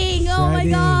 shredding. Oh my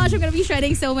Shredding. gosh, I'm gonna be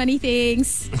shredding so many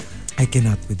things. I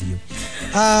cannot with you.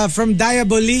 From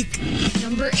Diabolique,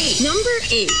 Number 8. Number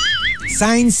 8.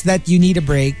 signs that you need a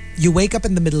break. You wake up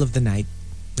in the middle of the night,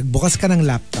 nagbukas ka ng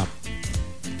laptop,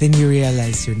 then you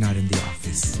realize you're not in the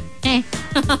office.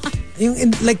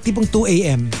 Like tipong 2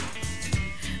 a.m.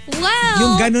 Wow.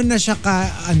 Yung ganun na siya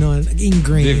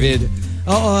ingrained. Vivid.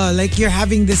 Oo, like you're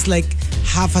having this like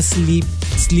half asleep,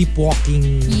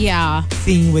 sleepwalking Yeah.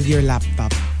 thing with your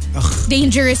laptop. Ugh.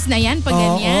 Dangerous na yan pag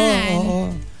ganyan. Oo.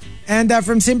 And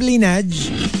from Simply Nudge,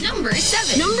 Number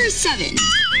 7. Number 7.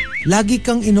 lagi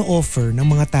kang ino-offer ng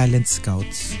mga talent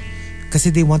scouts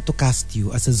kasi they want to cast you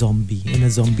as a zombie in a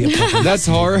zombie apocalypse. That's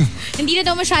horror. Hindi na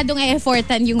daw masyadong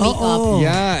e-effortan yung makeup. Oo.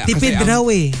 Yeah, Tipid kasi raw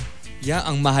eh. Yeah,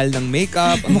 ang mahal ng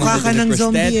makeup, ang Mukha mahal ka din ng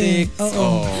zombie eh. prosthetics. Oo.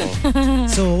 Oh.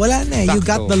 So wala na eh. You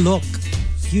got Sakto. the look.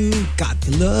 You got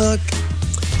the look.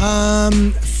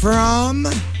 From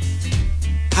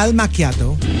Al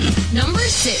Macchiato, Number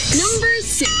 6. Number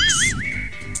 6.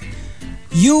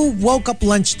 you woke up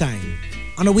lunchtime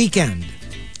on a weekend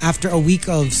after a week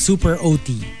of super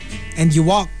OT and you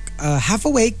walk half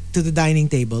awake to the dining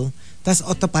table, tas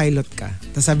autopilot ka.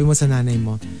 Tas sabi mo sa nanay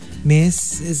mo,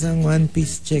 Miss, isang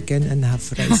 1-piece chicken and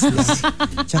half rice lang.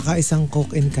 Tsaka isang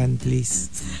Coke and can, please.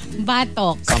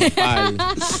 Batok. Sampal.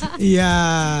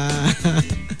 Yeah.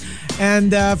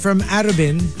 And from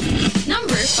Arubin,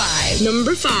 Number 5.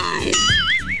 Number 5.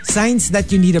 signs that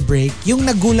you need a break, yung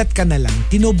nagulat ka na lang,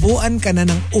 tinubuan ka na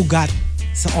ng ugat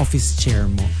sa office chair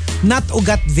mo. Not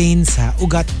ugat veins ha,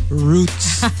 ugat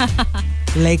roots.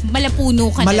 Like, Malapuno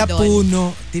ka na doon. malapuno,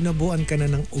 tinubuan ka na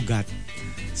ng ugat.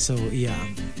 So, yeah.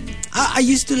 I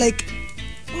used to like,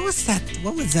 what was that?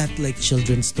 What was that? Like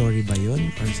children's story ba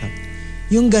yun? Or something?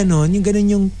 Yung ganon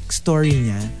yung story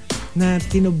niya, na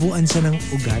tinubuan siya ng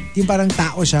ugat. Yung parang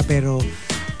tao siya, pero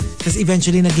tapos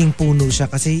eventually naging puno siya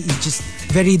kasi he just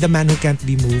very the man who can't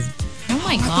be moved. Oh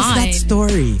my What was God. that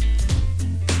story?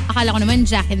 Akala ko naman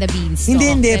Jack and the Beanstalk.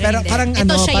 Hindi. Pero parang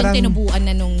Ito siya parang, yung tinubuan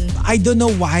na nung... I don't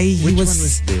know why he Which was, one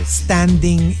was this?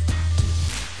 standing,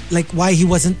 like why he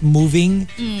wasn't moving.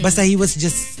 Basta he was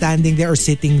just standing there or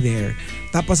sitting there.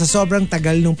 Tapos sa sobrang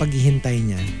tagal nung paghihintay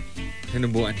niya,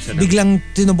 Tinubuan siya biglang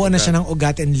tinubuan na siya ng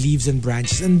ugat and leaves and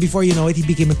branches. And before you know it, he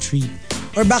became a tree.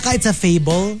 Or baka it's a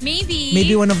fable.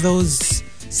 Maybe one of those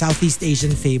Southeast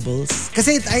Asian fables.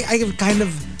 Kasi I kind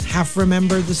of half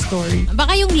remember the story.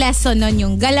 Baka yung lesson nun,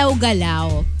 yung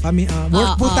galaw-galaw.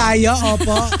 Work po tayo,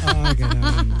 opo.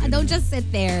 Ganun. Don't just sit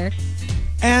there.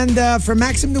 And from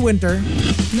Maxim de Winter,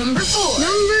 Number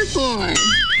 4.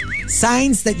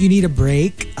 signs that you need a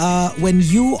break when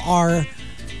you are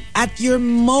at your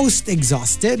most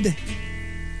exhausted,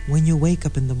 when you wake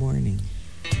up in the morning.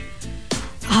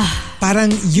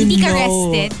 Parang you Hindi ka know,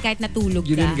 rested kahit natulog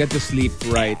You ka. didn't get to sleep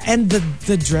right. and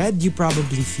the dread you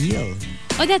probably feel.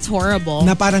 Oh, that's horrible.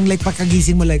 Na parang like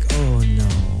pagkagising mo like, oh no.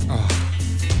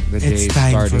 The It's day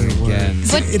time starting for work. again.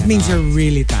 But- It means you're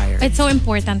really tired. It's so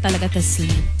important talaga to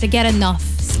sleep. To get enough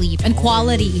sleep. And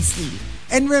quality sleep.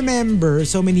 And remember,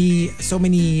 so many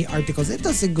articles, ito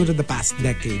siguro the past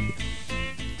decade,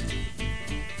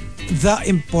 the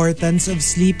importance of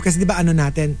sleep. Kasi di ba ano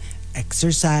natin,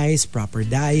 exercise, proper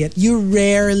diet. You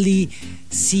rarely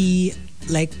see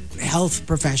like health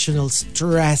professionals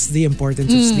stress the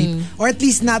importance of sleep. Or at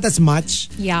least not as much.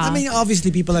 Yeah. I mean,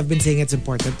 obviously people have been saying it's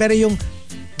important. Pero yung,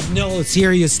 no,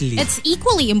 seriously. It's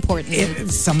equally important.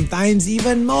 Sometimes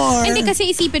even more. Hindi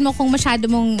kasi isipin mo kung masyado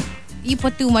mong you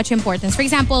put too much importance. For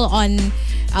example, on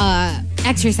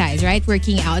exercise, right?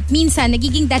 Working out. Minsan,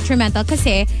 nagiging detrimental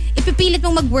kasi ipipilit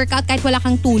mong mag-workout kahit wala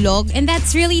kang tulog. And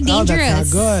that's really dangerous. Oh,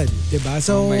 that's not good. Diba?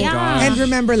 So, Oh my gosh. and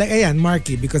remember, like, ayan,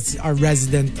 Marky, because our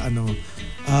resident,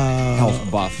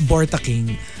 Health buff. Borta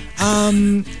King.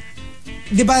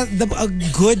 Diba, a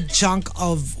good chunk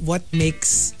of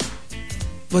what's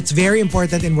very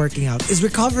important in working out is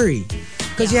recovery.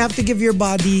 Because you have to give your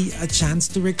body a chance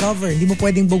to recover. Hindi mo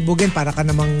pwedeng bugbugin para ka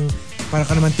naman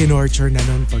tinorture na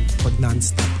nun pag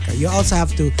non-stop ka. You also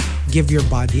have to give your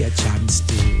body a chance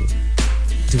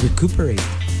to recuperate.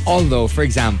 Although, for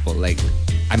example, like,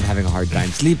 I'm having a hard time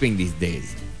sleeping these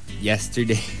days.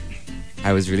 Yesterday,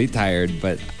 I was really tired,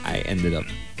 but I ended up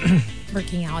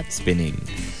Working out. spinning.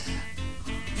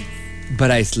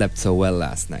 But I slept so well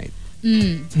last night.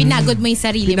 Pinagod mo yung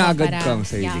sarili mo Pinagod para... ko ang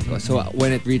sarili Yeah. ko. So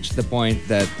when it reached the point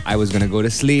that I was gonna go to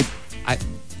sleep, I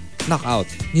knock out.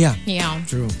 Yeah, Yeah.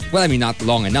 true. Well, I mean, not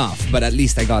long enough, but at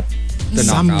least I got to knock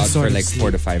Some out sort for of like sleep.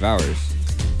 4 to 5 hours.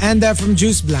 And from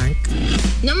Juice Blank,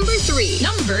 Number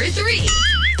 3.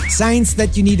 signs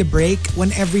that you need a break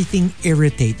when everything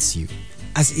irritates you.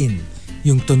 As in,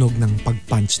 yung tunog ng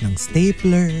pag-punch ng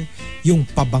stapler, yung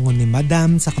pabango ni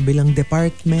madam sa kabilang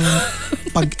department,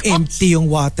 pag-empty yung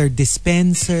water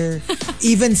dispenser,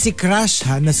 even si crush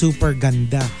ha, na super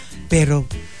ganda, pero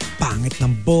pangit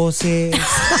ng boses.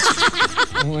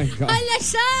 Oh my God. Ala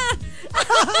siya!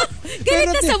 Galit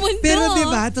na sa mundo. Pero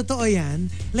diba, totoo yan.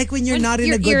 Like when you're not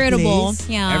in a You're good irritable. place,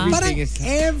 Yeah. Everything parang is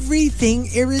everything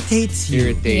irritates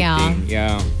you. irritating.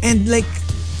 Yeah. And like,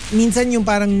 minsan yung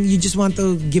parang you just want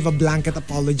to give a blanket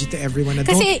apology to everyone na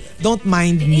Kasi, don't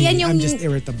mind me, yan yung- I'm just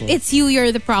irritable. It's you,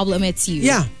 you're the problem, it's you.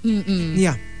 Yeah.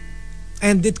 Yeah.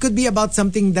 And it could be about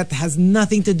something that has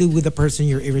nothing to do with the person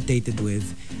you're irritated with.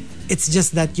 It's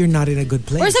just that you're not in a good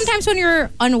place. Or sometimes when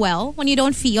you're unwell, when you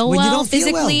don't feel When you well don't feel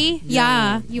physically, well.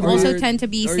 yeah, you Or also you're- tend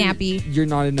to be or snappy. You're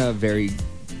not in a very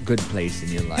good place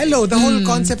in your life. Hello, the whole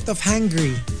concept of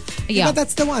hangry. Yeah. Diba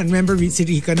that's the one? Remember si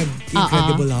Rika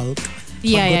nag-Incredible Hulk?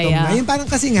 Yeah, Paggutom yeah. na. Yung parang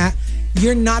kasi nga,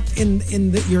 you're not in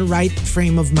your right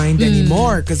frame of mind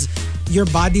anymore because your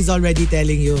body's already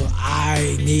telling you,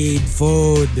 I need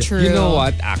food. True. You know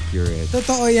what? Accurate.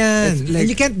 Totoo yan. It's like- And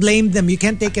you can't blame them. You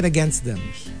can't take it against them.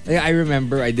 I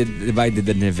remember I did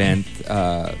an event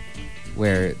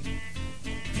where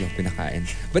hindi ako pinakain.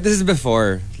 But this is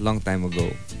before, long time ago.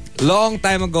 Long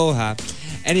time ago, ha?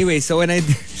 Anyway, so when I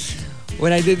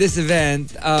did this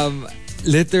event,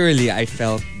 literally I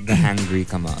felt the hangry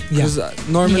come out. Yeah. Because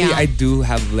normally Yeah. I do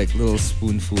have like little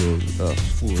spoonful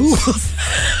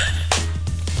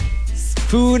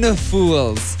spoon of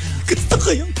fools. Gusto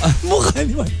ko yung mukha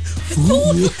ni Juan.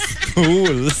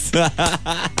 Fools.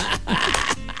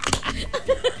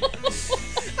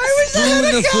 I wish I had Spoon a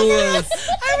of camera. fools.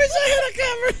 I wish I had a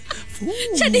camera.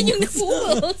 Siya din yung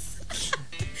na-fools.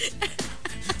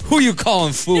 Who you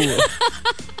calling fool?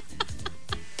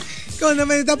 Ikaw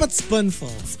naman, dapat spoonful.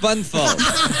 Spunful.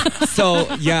 So,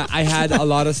 yeah, I had a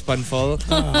lot of spunful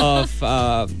of,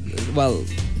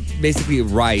 basically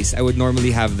rice. I would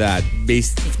normally have that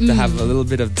based to have a little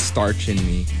bit of starch in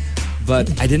me. but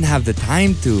I didn't have the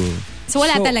time to. So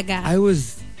wala talaga. I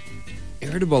was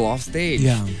irritable off stage.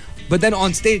 Yeah. But then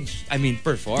on stage, I mean,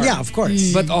 perform. Yeah, of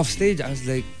course. But off stage, I was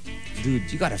like, dude,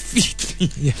 you gotta feed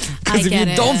me. Yeah. Because if I you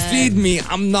get don't it. feed me,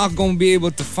 I'm not gonna be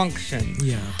able to function.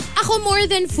 Yeah. Ako, more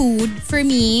than food, for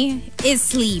me, is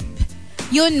sleep.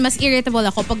 Yun, mas irritable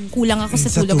ako pag kulang ako sa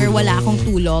Sa tulog or wala tulog. akong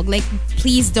tulog. Like,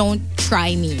 please don't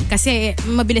try me. Kasi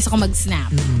mabilis ako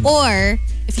mag-snap. Or,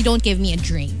 if you don't give me a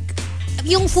drink.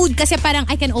 Yung food kasi parang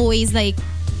I can always like,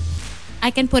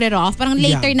 I can put it off. Parang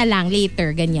later Yeah. na lang,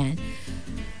 later, ganyan.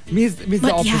 Me is the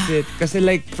But yeah. opposite. Kasi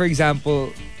like, for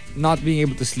example, not being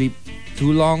able to sleep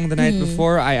too long the night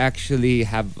before, I actually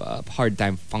have a hard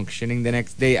time functioning the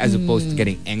next day as opposed to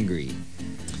getting angry.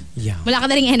 Yeah. Wala ka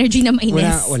na ring energy na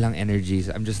mainis. Walang energies.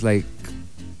 I'm just like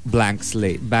blank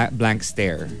slate, blank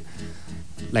stare.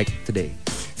 Like today.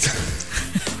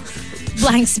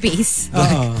 Blank space.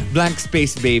 Oo. Blank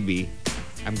space baby.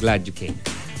 I'm glad you came.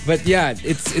 But yeah,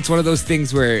 it's one of those things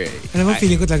where Alam mo,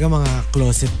 feeling ko talaga mga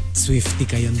closet Swiftie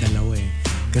kayong dalawa eh.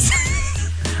 Kasi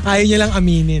ayaw nyo lang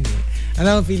aminin eh.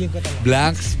 Alam mo, feeling ko talaga.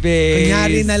 blank space.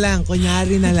 Kunyari na lang.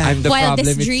 I'm the Wildest problem,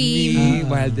 it's dream. me.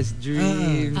 Wildest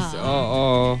dreams.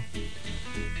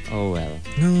 Oh well.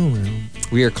 No, well.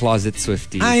 We are closet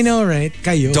Swifties. I know, right?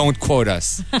 Kayo. Don't quote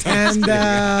us. And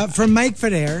from Mike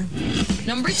Ferrer,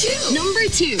 Number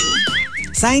two.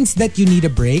 signs that you need a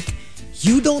break.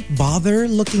 You don't bother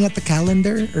looking at the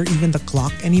calendar or even the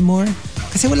clock anymore.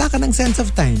 Kasi wala ka ng sense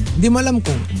of time. Hindi mo alam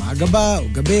kung umaga ba o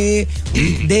gabi,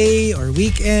 weekday or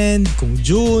weekend, kung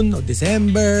June o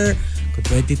December, kung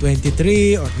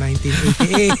 2023 or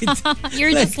 1988.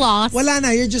 You're just lost. Wala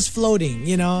na, you're just floating.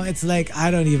 You know, it's like, I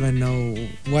don't even know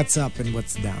what's up and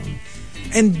what's down.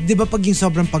 And di ba pag yung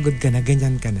sobrang pagod ka na,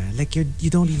 ganyan ka na, like you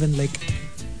don't even like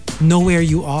know where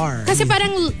you are. Kasi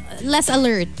parang less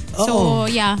alert. Oo. So,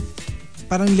 yeah.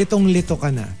 Parang litong-lito ka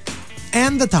na.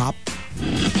 And the top,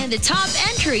 And the top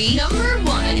entry, number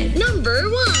one.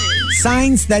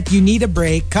 signs that you need a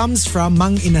break comes from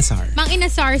Mang Inasar. Mang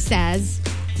Inasar says,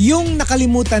 Yung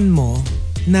nakalimutan mo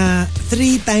na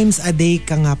 3 times a day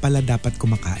ka nga pala dapat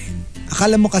kumakain.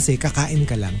 Akala mo kasi kakain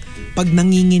ka lang pag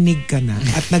nanginginig ka na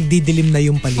at nagdidilim na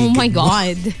yung paligid oh my mo.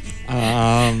 God.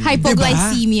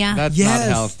 Hypoglycemia. That's not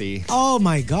healthy. Oh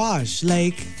my gosh.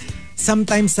 Like,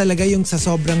 sometimes talaga yung sa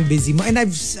sobrang busy mo. And I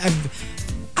don't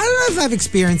know if I've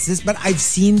experienced this, but I've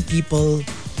seen people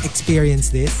experience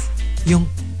this. Yung,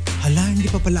 hala, hindi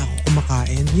pa pala ako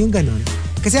kumakain. Yung ganun.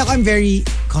 Kasi ako, I'm very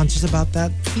conscious about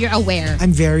that. You're aware.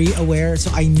 I'm very aware,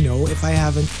 so I know if I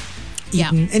haven't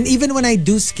eaten. And even when I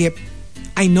do skip,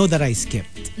 I know that I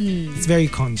skipped. It's very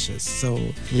conscious. So,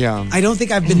 Yeah. I don't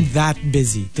think I've been that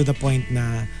busy to the point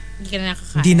na Hindi ka na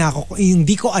nakakain.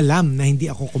 hindi ko alam na hindi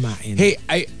ako kumain. Hey,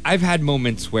 I've had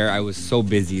moments where I was so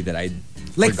busy that I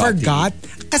forgot.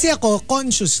 Kasi ako,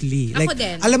 consciously. Ako Like,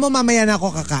 din. alam mo, mamaya na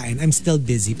ako kakain. I'm still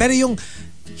busy. Pero yung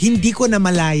hindi ko na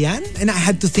malayan and I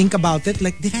had to think about it.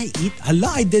 Like, did I eat?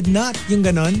 Hala, I did not. Yung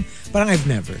ganon. Parang I've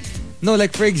never. No,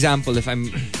 like for example, if I'm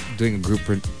doing a group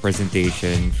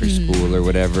presentation for school or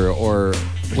whatever, or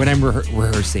when I'm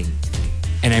rehearsing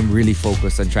and I'm really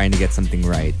focused on trying to get something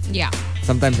right, Yeah.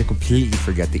 sometimes I completely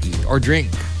forget to eat or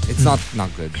drink. It's not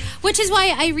good. Which is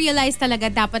why I realized talaga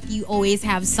dapat you always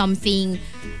have something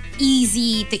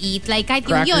easy to eat. Like kahit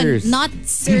yung Crackers. yun,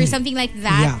 nuts or something like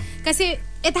that. Yeah. Kasi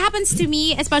it happens to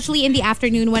me, especially in the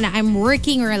afternoon when I'm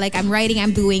working or like I'm writing,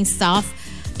 I'm doing stuff.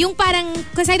 Yung parang,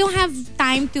 because I don't have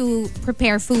time to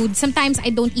prepare food. Sometimes I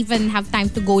don't even have time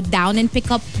to go down and pick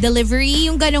up delivery,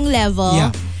 yung ganong level.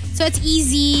 Yeah. So it's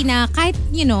easy na kahit,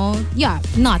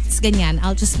 nuts, ganyan.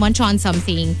 I'll just munch on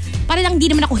something. Para lang di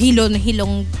naman ako hilong na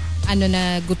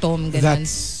gutom, ganon.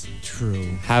 That's true.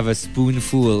 Have a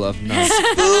spoonful of nuts.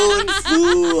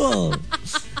 Fool!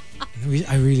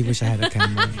 I really wish I had a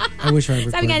camera. I wish I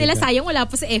recorded Sabi nga nila, that. sayang wala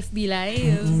po sa FB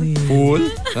Live. Fool?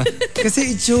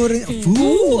 Kasi itsura,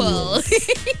 fool!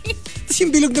 Tapos yung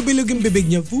bilog na bilog yung bibig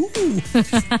niya, fool!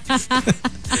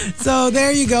 So there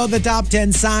you go, the top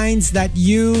 10 signs that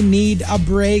you need a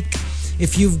break.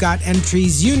 If you've got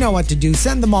entries, you know what to do.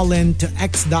 Send them all in to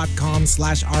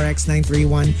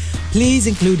x.com/rx931. Please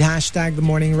include hashtag The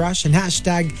Morning Rush and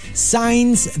hashtag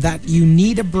signs that you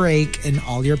need a break in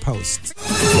all your posts.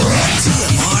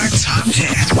 TMR Top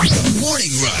 10.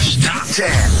 Morning Rush Top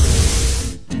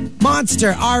 10.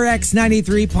 Monster RX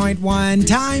 93.1.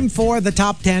 Time for the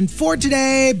top 10 for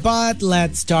today, but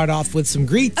let's start off with some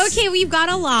greets. Okay, we've got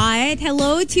a lot.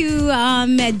 Hello to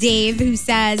Dave, who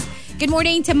says, good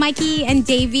morning to Mikey and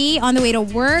Davey on the way to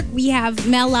work. We have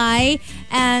Melai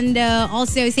and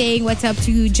also saying what's up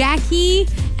to Jackie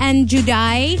and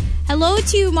Judai. Hello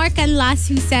to Mark Canlas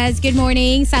who says, good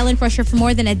morning. Silent pressure for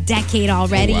more than a decade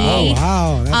already. Oh,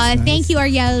 wow. That's nice. Thank you,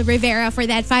 Ariel Rivera, for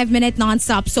that 5-minute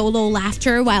non-stop solo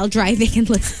laughter while driving and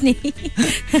listening.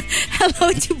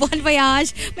 Hello to Bon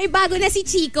Voyage. May bago na si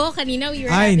Chico. Kanina we were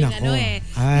having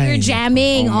we were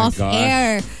jamming off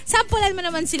air. Sampulan mo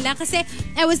naman sila kasi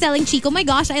I was telling Chico, my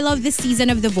gosh, I love this season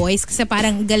of The Voice kasi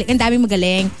parang ang daming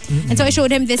magaling. And so I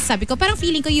showed him this. Sabi ko, parang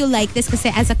feeling ko you like this kasi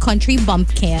as a country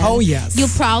bumpkin. Oh, yes. You'll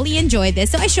probably enjoy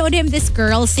this. So I showed him this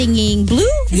girl singing Blue.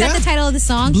 Is that the title of the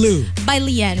song? Blue. By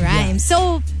Leanne Rimes. Yeah.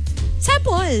 So,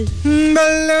 sample.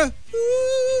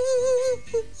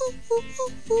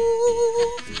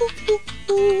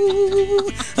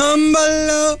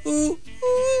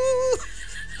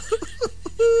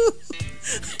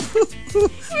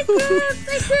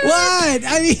 What?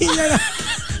 I mean,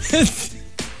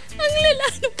 Ang lala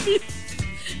ng Blue.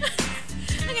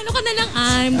 Ang ano ka na lang,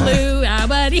 I'm blue,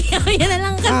 abadi. Yan na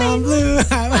lang kanta. I'm blue,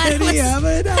 abadi,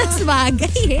 abadi. Mas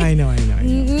bagay eh. I know.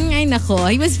 Ay nako,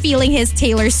 he was feeling his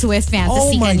Taylor Swift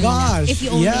fantasy. Oh my kanina. gosh. If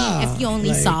you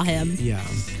only saw him. Yeah.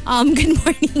 Good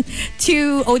morning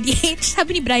to ODH.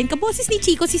 Sabi ni Brian, kaboses ni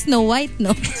Chico si Snow White,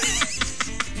 no?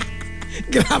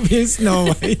 Grabe yung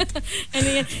Snow White. Ano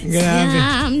yan? Grabe.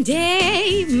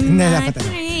 Someday my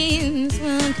prince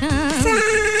will come.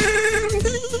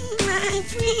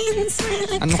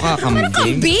 Ano ka,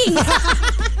 kambing? Bing!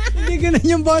 Hindi ganun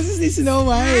yung boses ni Snow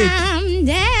White.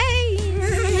 Someday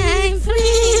my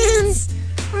prince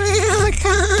will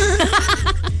come.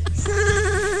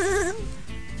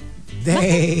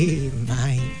 Someday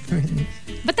my prince.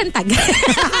 Ba't ang tagal?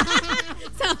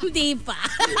 Someday pa.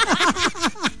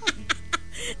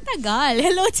 Tagal.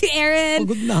 Hello to Aaron.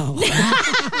 Pagod na ako.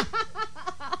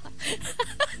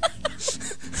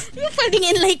 You're putting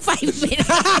in like 5 minutes.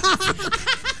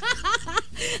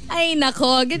 Ay,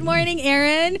 nako. Good morning,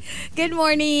 Aaron. Good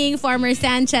morning, Farmer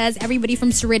Sanchez. Everybody from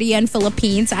Ceridian,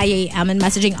 Philippines. IAM and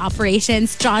Messaging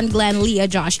Operations. John, Glenn, Leah,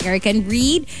 Josh, Eric, and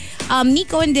Reed.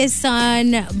 Nico and his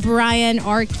son, Brian,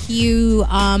 RQ.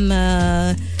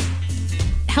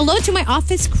 Hello to my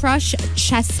office crush,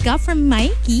 Cheska from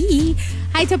Mikey.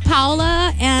 Hi to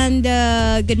Paula. And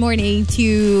good morning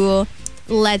to...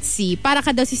 Let's see. Para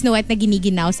ka daw si Snow White na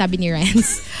giniginaw, sabi ni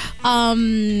Renz.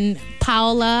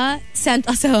 Paula sent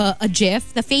us a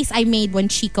gif. The face I made when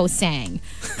Chico sang.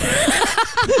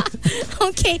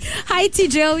 Okay. Hi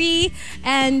to Joey.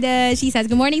 And she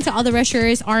says, good morning to all the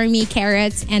rushers, Army,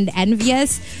 Carrots, and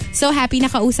Envious. So happy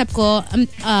nakausap ko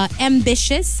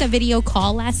Ambitious sa video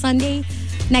call last Sunday.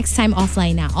 Next time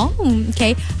offline na. Oh,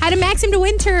 okay. Hi to Maxim de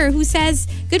Winter who says,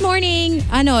 good morning,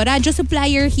 radyo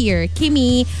supplier here.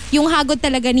 Kimi, yung hagod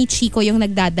talaga ni Chico yung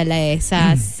nagdadala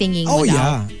sa singing. Oh,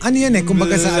 yeah. Ano yan eh?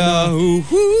 Kumbaga sa ano?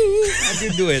 How do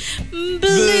you do it?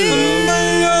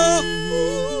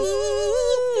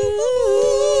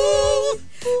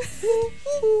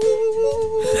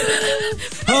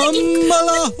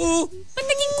 Ba't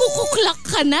naging kukuklak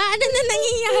ka na? Ano na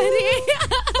nangyayari?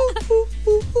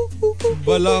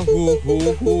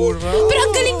 Balahuhura. Pero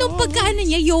ang galing nung pagkaano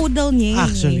niya, yodel niya.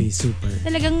 Actually, super.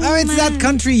 Talagang it's that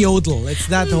country yodel. It's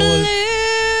that whole...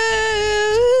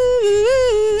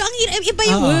 Ang iba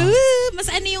yung... Mas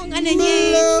ano yung ano niya.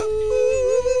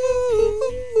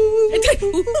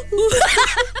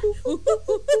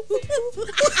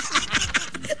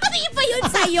 Ano iba yun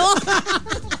sa'yo?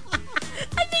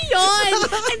 Ano yun?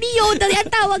 Ano yodel?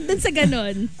 Ang tawag dun sa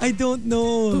ganon. I don't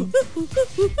know.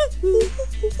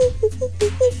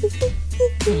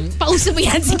 Pauso mo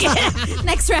yan. Sige.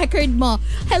 Next record mo.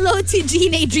 Hello to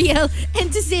Jean Adriel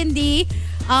and to Cindy.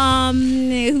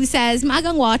 Who says,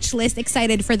 Magang watch list,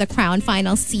 excited for The Crown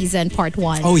final season part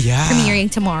 1. Oh, yeah. Premiering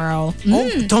tomorrow. Oh,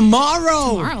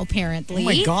 tomorrow! Tomorrow, apparently. Oh,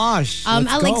 my gosh. Let's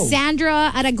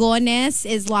Alexandra Aragones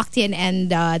is locked in,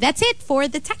 and that's it for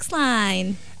the text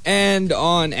line. And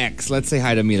on X, let's say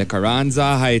hi to Mila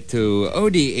Carranza, hi to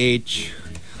ODH,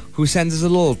 who sends us a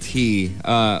little tea,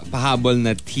 pahabol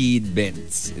na tea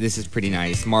bits. This is pretty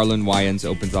nice. Marlon Wayans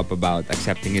opens up about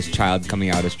accepting his child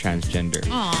coming out as transgender.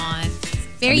 Aw,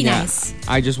 very nice.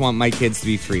 I just want my kids to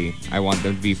be free. I want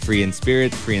them to be free in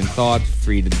spirit, free in thought,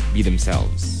 free to be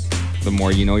themselves. The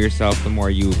more you know yourself, the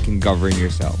more you can govern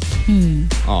yourself.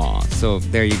 Aw, so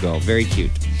there you go. Very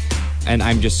cute. And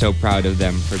I'm just so proud of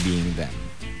them for being them.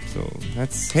 So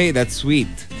that's sweet.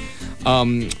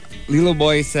 Lilo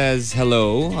Boy says,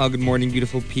 hello. Good morning,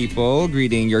 beautiful people.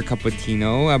 Greeting your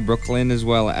Cappuccino, Brooklyn, as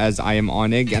well as I am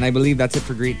Onig. And I believe that's it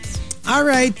for greets. All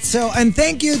right. So, and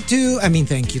thank you to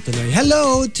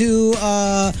hello to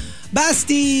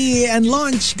Basti and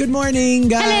Launch. Good morning,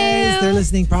 guys. Hello. They're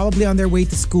listening probably on their way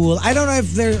to school. I don't know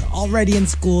if they're already in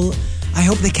school. I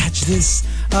hope they catch this.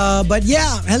 But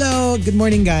yeah, hello. Good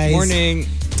morning, guys. Morning.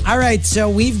 All right, so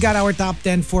we've got our top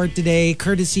 10 for today,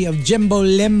 courtesy of Jimbo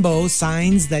Limbo,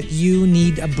 signs that you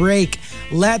need a break.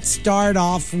 Let's start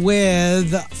off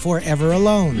with Forever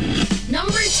Alone.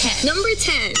 Number 10. Number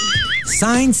 10.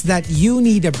 Signs that you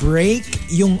need a break,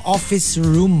 yung office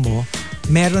room mo,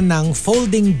 meron ng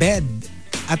folding bed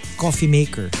at coffee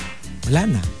maker. Wala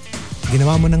na.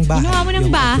 Ginawa mo ng bahay. Ginawa mo ng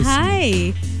yung office mo.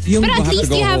 bahay. Yung But at bahay-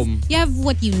 least go you have home.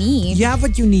 what you need. You have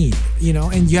what you need, you know,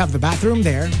 and you have the bathroom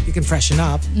there. You can freshen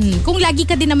up. Kung lagi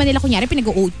ka din naman nila kunyari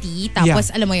pinag-OT,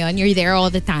 tapos alam mo yon, you're there all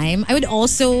the time, I would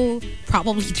also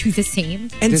probably do the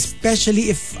same. And especially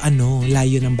if,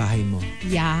 layo ng bahay mo.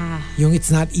 Yeah. Yung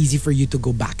it's not easy for you to go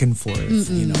back and forth,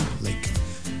 you know, like,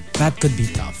 that could be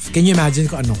tough. Can you imagine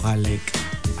kung ano ka, like,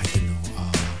 I don't know,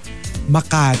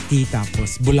 Makati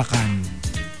tapos Bulacan.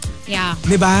 Yeah.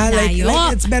 Diba? Like,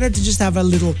 Layo. it's better to just have a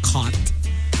little cot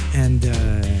and,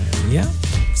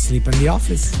 sleep in the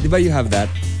office. Di ba you have that?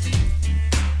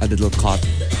 A little cot.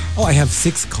 Oh, I have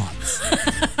 6 cots.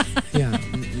 Yeah.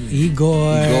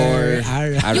 Igor.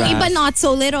 Aras. Yung iba not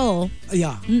so little.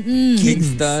 Yeah.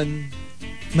 Kingston.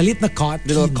 Malit na cot.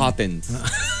 Little cottons.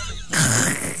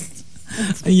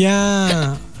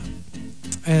 Yeah.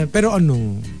 Pero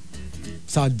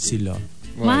sad sila.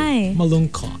 Why?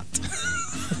 Malungkot.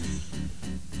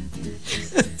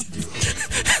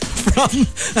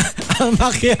 From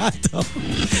Macchiato.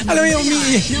 Alam mo yung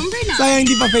Number 9. sayang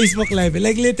hindi pa Facebook Live.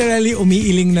 Like literally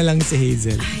umiiling na lang si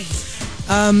Hazel.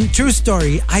 True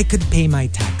story, I could pay my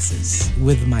taxes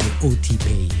with my OT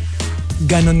pay.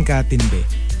 Ganon ka tindi.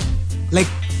 Like,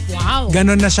 Wow.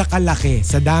 ganon na siya kalaki.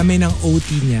 Sa dami ng OT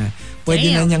niya,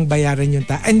 pwede na Damn. niyang bayaran yung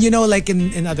tax. And you know, like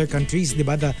in other countries, di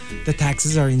ba, the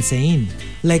taxes are insane.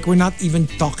 Like, we're not even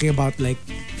talking about like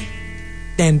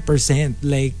 10%.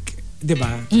 Like, di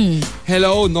ba?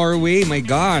 Hello, Norway. My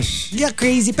gosh. Yeah,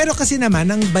 crazy. Pero kasi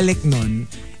naman, ang balik nun,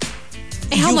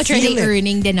 How you much are they feel it.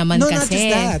 earning din naman no, kasi? not just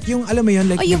that. Yung, alam mo yun,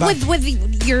 like, Oh, you, di ba, with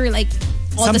your like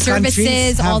all Some the services,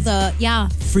 countries have all the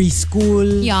free school,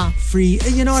 Yeah. free,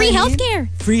 you know Free what I mean? healthcare.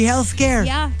 Free healthcare.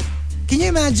 Yeah. Can you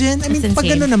imagine? I mean, That's pag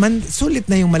insane. gano'n naman, sulit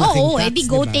na yung malaking Oo, tax, edi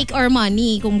go diba? take our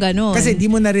money kung gano'n. Kasi di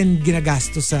mo na rin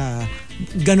ginagasto sa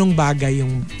ganong bagay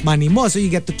yung money mo. So you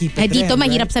get to keep it dito rin,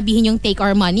 mahirap right? sabihin yung take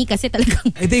our money kasi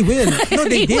talagang Eh, they will. No,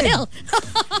 they did. will.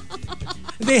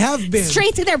 They have been.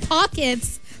 Straight to their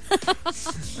pockets.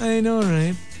 I know,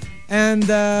 right? And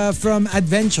from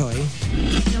Advenchoy,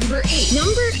 Number 8.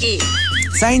 Number 8.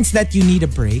 signs that you need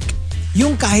a break,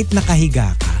 yung kahit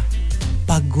nakahiga ka,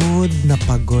 pagod na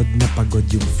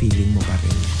yung feeling mo pa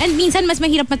rin. And minsan mas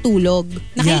mahirap matulog.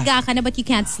 Nakahiga ka na but you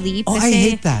can't sleep. Oh, kasi, I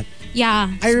hate that.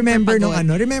 Yeah. I remember super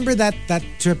pagod. remember that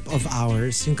trip of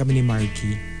ours, yung kami ni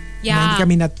Marky. Yeah.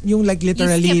 Kami yung like You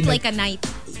literally, skipped like a night.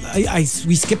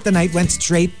 we skipped the night, went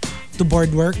straight to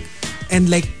board work, and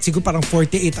like siguro parang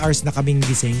 48 hours na kaming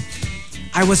gising.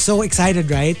 I was so excited,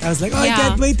 right? I was like, I Yeah.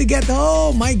 can't wait to get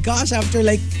home. My gosh, after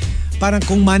like, parang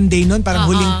kung Monday nun, parang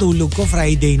huling tulog ko,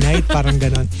 Friday night, parang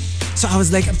ganon. So I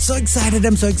was like, I'm so excited.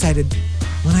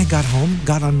 When I got home,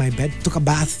 got on my bed, took a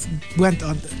bath,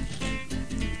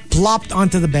 plopped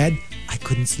onto the bed, I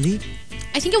couldn't sleep.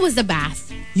 I think it was the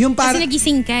bath. Yung Kasi parang,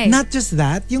 nagising ka eh. not just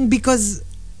that, yung because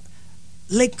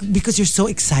you're so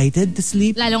excited to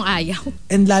sleep Lalong ayaw.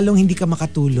 and lalong hindi ka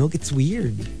makatulog, it's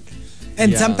weird.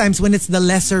 And Yeah. sometimes when it's the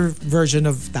lesser version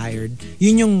of tired,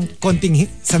 yun yung konting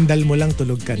sandal mo lang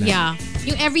tulog ka na. Yeah.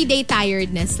 Yung everyday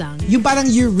tiredness lang. Yung parang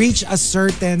you reach a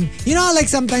certain, you know, like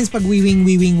sometimes pag wiwing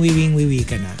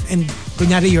ka na. And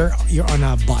kunyari you're on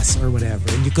a bus or whatever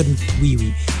and you couldn't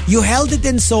wee. You held it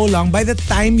in so long, by the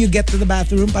time you get to the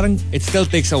bathroom, parang It still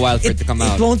takes a while for it to come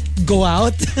it out. won't go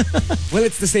out. Well,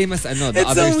 it's the same as the It's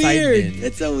other so side weird. din.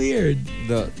 It's so weird.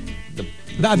 The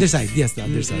The other side. Yes, the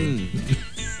other side.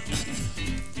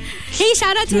 Hey,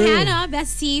 shout out to True. Hannah,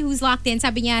 bestie, who's locked in.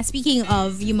 Sabi niya, speaking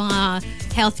of yung mga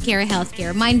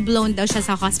healthcare, mind blown daw siya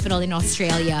sa hospital in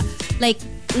Australia. Like,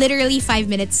 literally 5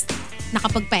 minutes,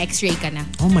 nakapagpa-x-ray ka na.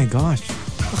 Oh my gosh.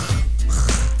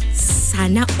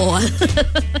 Sana all.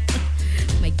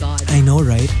 My God. I know,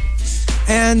 right?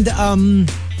 And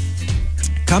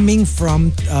coming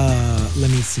from,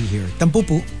 let me see here,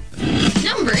 Tampupu,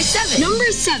 Number 7. Number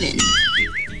 7.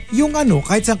 yung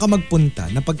kahit saan ka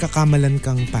magpunta, napagkakamalan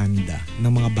kang panda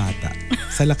ng mga bata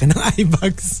sa laki ng eye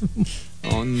bags.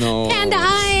 Oh no. Panda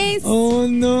eyes! Oh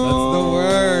no! That's the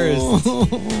worst.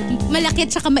 Malaki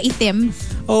at saka maitim.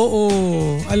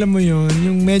 Oo. Alam mo yun,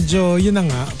 yung medyo, yun na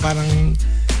nga, parang,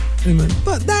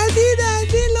 Daddy,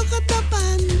 look at the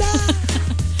panda.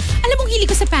 Alam mong hili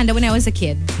ko sa panda when I was a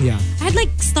kid. Yeah. I had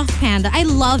like stuffed panda. I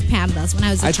love pandas when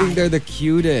I was a I child. think they're the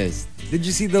cutest. Did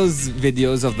you see those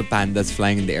videos of the pandas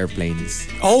flying in the airplanes?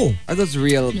 Oh, Are those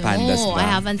real pandas No, ba? I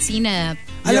haven't seen it.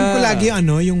 alam ko Yeah. lagi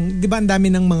yung, di ba ang dami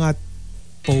ng mga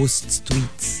posts,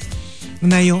 tweets,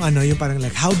 na yung parang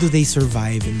like, how do they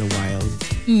survive in the wild?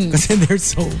 Kasi they're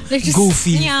so They're just-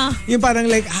 goofy. yeah. Yung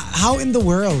parang like, how in the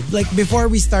world? Like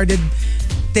before we started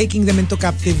taking them into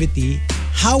captivity,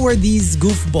 how were these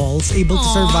goofballs able to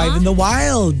survive in the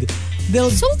wild?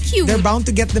 So cute. They're bound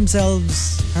to get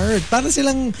themselves hurt. Para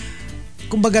silang,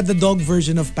 kumbaga the dog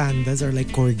version of pandas are like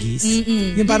corgis.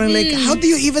 Yung parang like, how do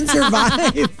you even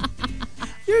survive?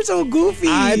 You're so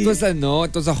goofy. It was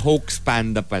a hoax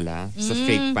panda pala. It's a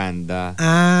fake panda.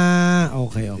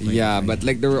 Okay. Yeah, okay. but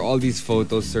like there were all these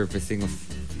photos surfacing of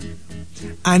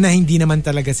na hindi naman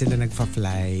talaga sila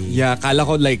nagfa-fly. yeah, kala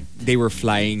ko like they were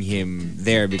flying him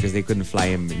there because they couldn't fly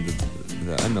him in the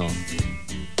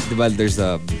diba there's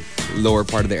a lower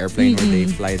part of the airplane where they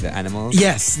fly the animals.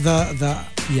 Yes,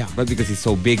 yeah. But because he's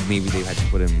so big, maybe they had to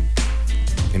put him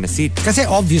in a seat. Kasi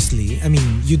obviously, I mean,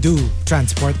 you do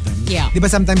transport them. Yeah. Di ba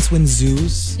sometimes when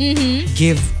zoos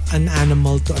give an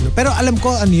animal to pero alam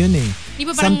ko yun eh. Di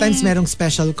ba parang- Sometimes merong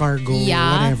special cargo,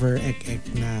 Yeah. whatever,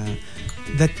 na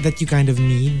that you kind of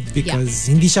need because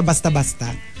hindi siya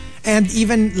basta-basta. And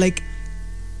even like,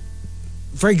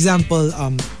 for example,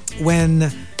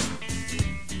 when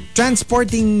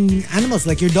transporting animals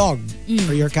like your dog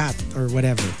or your cat or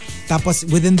whatever, tapos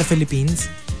within the Philippines,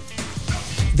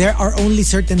 there are only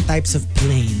certain types of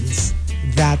planes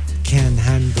that can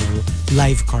handle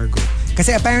live cargo.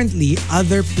 Kasi apparently,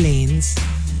 other planes,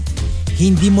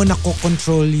 hindi mo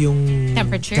nako-control yung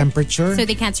temperature. So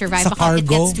they can't survive sa because it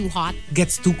cargo. gets too hot.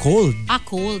 Gets too cold.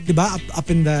 Cold. Diba? Up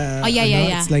in the... Oh,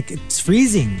 yeah. It's like, it's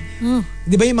freezing.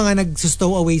 Diba yung mga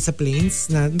nagsustow away sa planes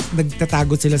na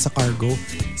nagtatago sila sa cargo?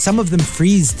 Some of them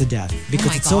freeze to death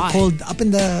because my it's so God. cold up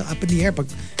in the air.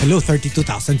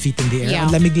 32,000 feet in the air. Yeah.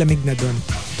 Ang lamig-lamig na dun.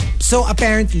 So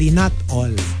apparently, not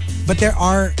all. But there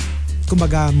are,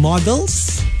 kumbaga,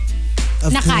 models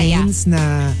of Na kaya. planes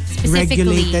na Specifically.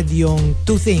 regulated yung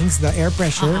two things, the air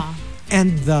pressure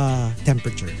and the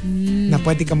temperature. Na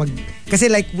pwede ka kasi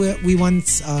like we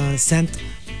once sent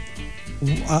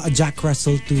a Jack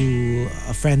Russell to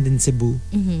a friend in Cebu.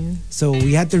 So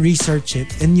we had to research it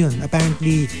and yun,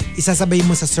 apparently isasabay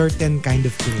mo sa certain kind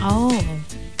of plane. Oh.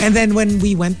 And then when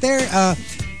we went there,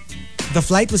 the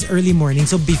flight was early morning,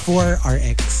 so before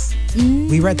RX.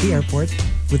 We were at the airport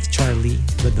with Charlie,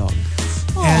 the dog.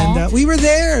 And we were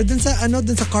there dun sa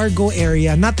cargo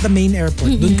area, not the main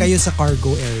airport. Dun kayo sa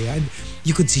cargo area. And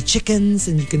you could see chickens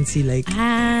and you can see like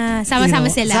Sama-sama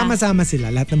sila. Sama-sama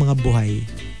sila, lahat ng mga buhay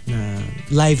na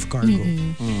live cargo.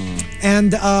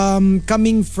 And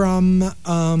coming from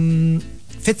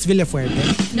Fitz Villafuerte,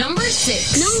 Number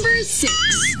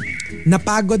 6.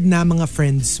 napagod na mga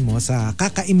friends mo sa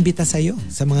kakaimbita sa'yo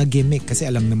sa mga gimmick kasi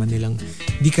alam naman nilang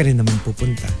di ka rin naman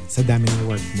pupunta sa dami ng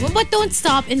work mo. But don't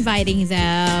stop inviting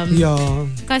them. Yeah.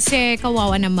 Kasi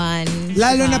kawawa naman.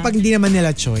 Lalo Diba? na pag hindi naman nila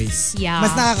choice. Yeah.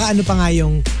 Mas nakakaano pa nga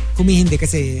yung humihindi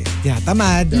kasi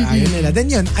tinatamad or ayaw nila.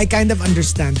 Then yun, I kind of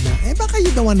understand na, baka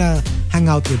you don't wanna hang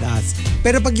out with us.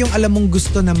 Pero pag yung alam mong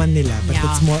gusto naman nila, but Yeah.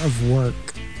 it's more of work,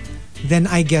 then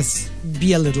I guess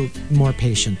be a little more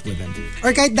patient with them.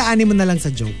 Or kahit daanin mo na lang sa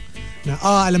joke. Na,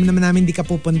 alam naman namin di ka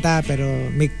pupunta pero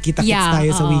may kita-kits tayo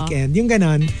sa weekend. Yung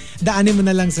ganon, daanin mo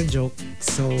na lang sa joke.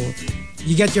 So,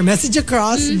 you get your message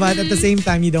across but at the same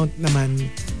time, you don't naman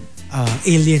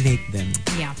alienate them.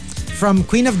 Yeah. From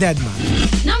Queen of Deadma,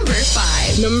 Number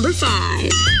 5.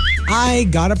 I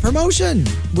got a promotion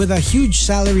with a huge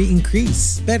salary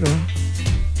increase. Pero,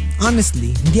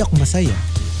 honestly, hindi ako masaya.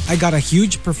 I got a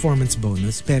huge performance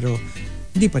bonus pero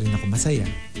hindi pa rin ako masaya.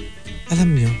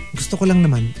 Alam nyo, gusto ko lang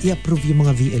naman i-approve yung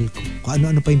mga VL ko. Kung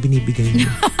ano-ano pa yung binibigay nyo.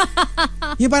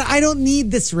 But I don't need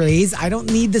this raise. I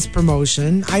don't need this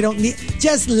promotion.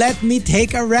 Just let me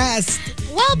take a rest.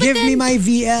 Well, but Give me then- my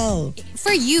VL.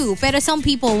 For you, pero some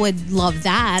people would love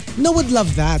that. No, would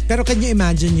love that. Pero can you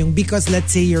imagine yung, because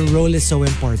let's say your role is so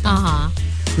important,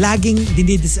 laging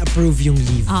dinidisapprove yung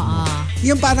leave mo.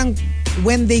 Yung parang,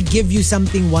 when they give you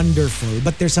something wonderful,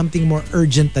 but there's something more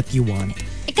urgent that you want.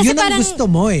 Kasi Yun ang parang- gusto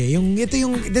mo eh.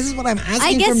 This is what I'm I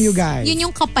asking guess from you guys. yun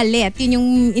yung kapalit. Yun yung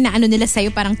inaano nila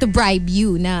sa'yo parang to bribe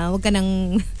you na huwag ka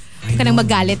nang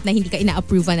magalit na hindi ka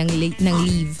ina-approve ng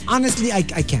leave. Honestly, I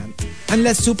can't.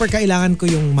 Unless super kailangan ko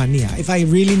yung money. If I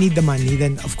really need the money,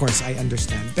 then of course I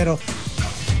understand. Pero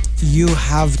you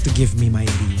have to give me my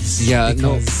leaves. Yeah,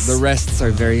 no, because the rests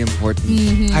are very important.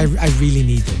 I really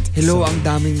need it. Hello, So, ang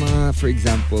daming mga, for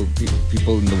example,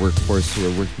 people in the workforce who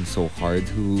are working so hard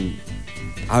who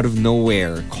out of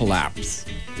nowhere collapse.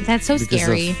 That's so Because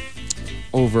scary.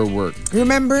 overwork.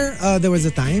 Remember, there was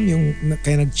a time yung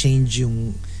kaya nag-change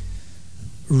yung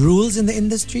rules in the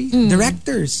industry?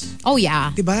 Directors. Oh,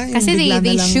 yeah. Diba? Yung Kasi bigla na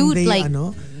they lang shoot like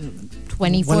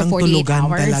 24, walang 48 tulugan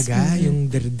hours. talaga yung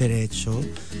diretso.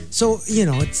 So,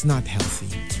 it's not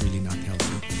healthy. It's really not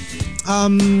healthy.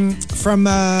 From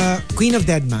Queen of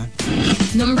Deadma.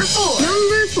 Number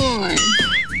 4.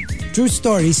 True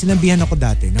story, sinabihan ako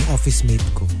dati ng office mate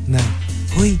ko na,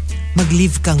 hoy,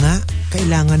 mag-leave ka nga.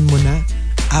 Kailangan mo na.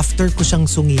 After ko siyang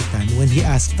sungitan when he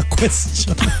asked the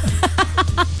question.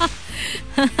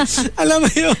 Alam mo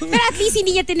yung... Pero at least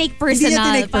hindi niya tinake personal. Hindi niya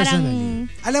tinake Parang,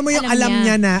 personally. Alam mo yung alam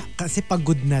niya na kasi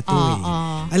pagod na to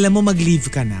Alam mo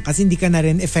mag-leave ka na kasi hindi ka na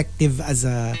rin effective as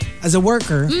a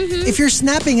worker if you're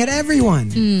snapping at everyone.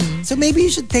 So maybe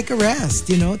you should take a rest,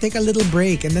 take a little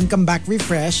break and then come back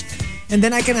refreshed. And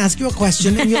then I can ask you a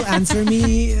question and you'll answer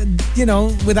me,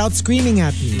 without screaming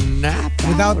at me. Snap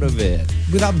Without- out of it.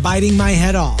 Without biting my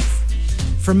head off.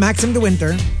 From Maxim de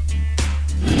Winter,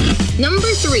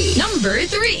 Number 3.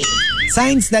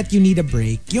 signs that you need a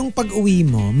break. Yung pag-uwi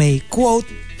mo, may quote,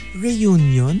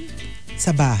 reunion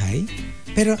sa bahay.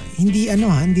 Pero hindi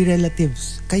hindi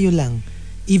relatives. Kayo lang.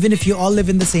 Even if you all live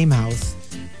in the same house,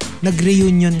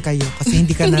 nag-reunion kayo kasi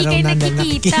hindi ka na hindi raw kayo na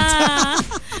nakikita.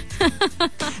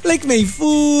 Like may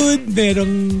food, may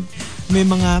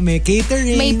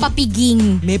catering. May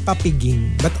papiging. May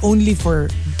papiging. But only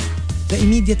for the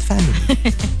immediate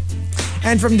family.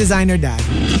 And from Designer Dad,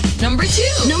 Number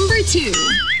 2.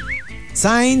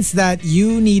 signs that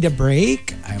you need a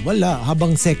break, ay wala,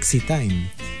 habang sexy time.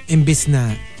 Imbis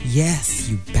na, yes,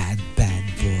 you bad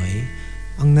boy.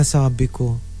 Ang nasabi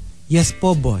ko, yes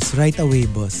po, boss. Right away,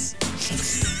 boss.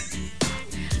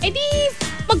 Eh di,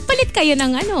 magpalit kayo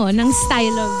ng ng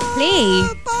style of play.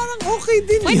 Parang okay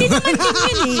din Pwede yun. naman din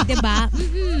yun diba?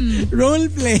 Role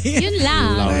play. Yun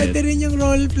lang. Love Pwede rin yung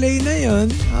role play na yun.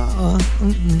 Oo.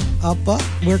 Apa,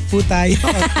 work po tayo.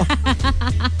 Opo.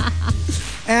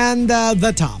 And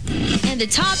the top And the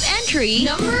top entry,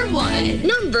 number 1.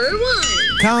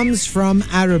 comes from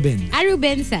Arubin.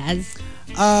 Ruben says,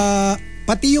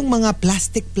 Pati yung mga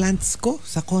plastic plants ko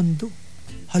sa condo.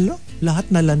 Hala,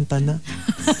 lahat nalanta na.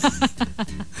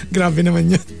 Grabe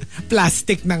naman yun.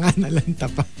 Plastic na nga, nalanta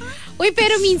pa. uy,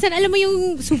 pero minsan, alam mo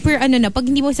yung super pag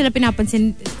hindi mo sila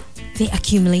pinapansin, they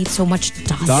accumulate so much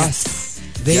dust. Dust.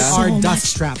 They Yeah. are So dust much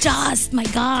traps. Dust, my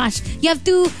gosh. You have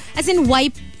to, as in,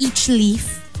 wipe each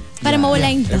leaf para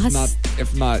mawala yung dust.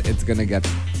 If not, it's gonna get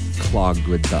clogged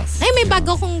with dust. Ay, may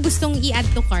bago kong gustong i-add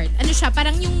to cart. Ano siya,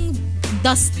 parang yung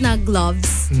dust na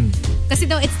gloves. Kasi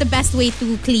daw, it's the best way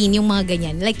to clean yung mga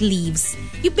ganyan, like leaves.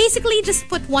 You basically just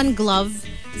put one glove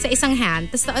sa isang hand,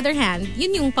 tapos the other hand,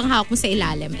 yun yung panghawak mo sa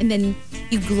ilalim. And then,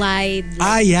 you glide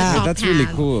yeah, the top that's really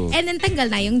hand. cool. And then, tanggal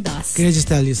na yung dust. Can I just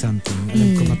tell you something?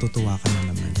 Alam ko matutuwa ka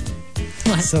na naman.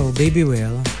 What? So, Baby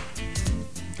Whale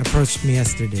approached me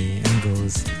yesterday and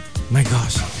goes, my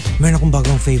gosh, meron akong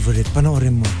bagong favorite.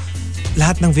 Panoorin mo.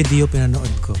 Lahat ng video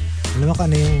pinanood ko. Alam mo ka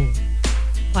ano yung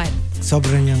What?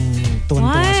 sobrang niyang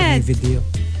tuwan-tuwa sa may What? video?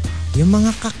 Yung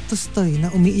mga cactus toy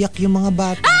na umiiyak yung mga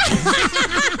bata.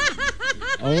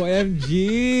 OMG!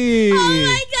 Oh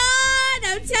my God!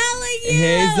 I'm telling you!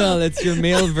 Hazel, it's your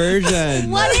male version.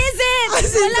 What is it? As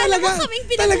in, Wala naman kaming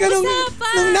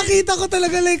pinag-uusapan. nung nakita ko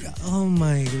talaga like, oh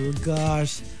my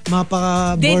gosh.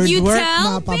 Mapa Did board you work,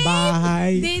 tell, mapa babe?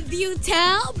 bahay. Did you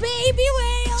tell, Baby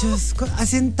Whale? Diyos ko,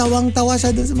 as in, tawang-tawa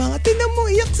siya dun sa mga, tingnan mo,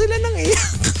 iyak sila ng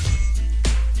iyak.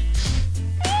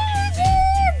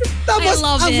 Tapos, I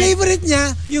love ang it. favorite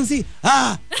niya, yung I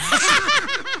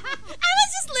was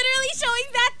just literally showing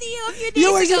that to you a few days you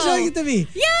were ago. just showing it to me.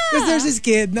 Yeah. Because there's this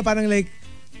kid na parang like,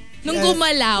 Nung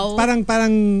gumalaw, parang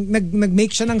nag-make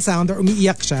siya ng sound or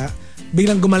umiiyak siya,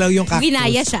 biglang gumalaw yung cactus.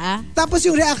 ginaya siya. Tapos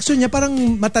yung reaction niya parang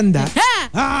matanda. Ha!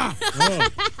 Ah!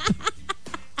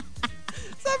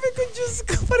 Sabi ko, Diyos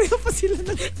ko, pareho pa sila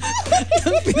ng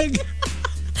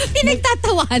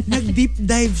Pinagtatawanan. nag-deep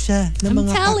dive siya ng I'm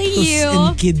mga telling cactus you.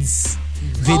 and kids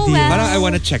video. well. Parang I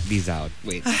wanna check these out.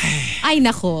 Wait. Ay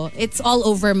nako, it's all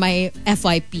over my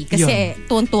FYP. Kasi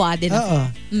tuwan-tuwa din ako. Oo.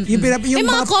 Yung May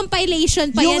mga compilation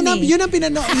pa yan eh. Yun ang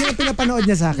pinapanood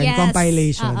niya sa akin, Yes.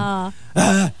 compilation. Oo.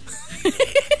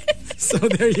 So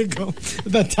there you go.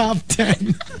 The top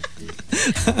 10.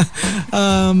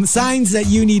 Signs that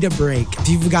you need a break. If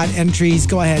you've got entries,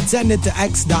 go ahead. Send it to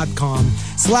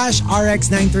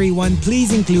x.com/rx931. Please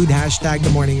include hashtag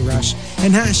The Morning Rush and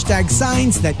hashtag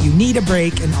signs that you need a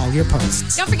break in all your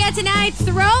posts. Don't forget tonight's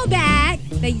throwback,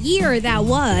 the year that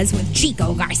was with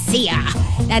Chico Garcia.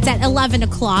 That's at 11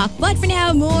 o'clock. But for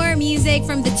now, more music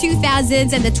from the 2000s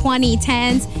and the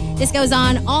 2010s. This goes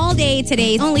on all day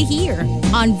today, only here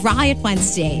on Riot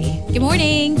Wednesday. Good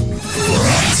morning.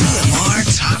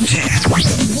 TMR Top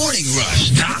 10. Morning Rush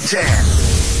Top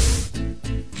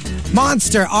 10.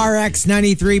 Monster RX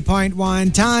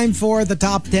 93.1. Time for the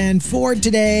top 10 for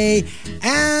today.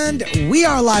 And we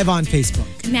are live on Facebook.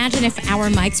 Imagine if our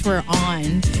mics were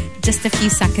on just a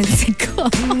few seconds ago.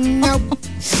 Nope.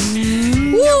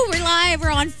 Woo, we're live.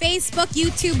 We're on Facebook,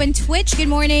 YouTube, and Twitch. Good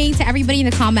morning to everybody in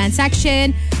the comment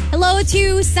section. Hello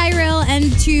to Cyril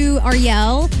and to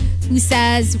Ariel, who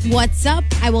says, "What's up?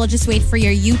 I will just wait for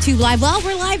your YouTube live." Well,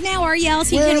 we're live now, Ariel,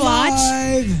 so you We're can watch.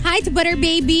 live. Hi to Butter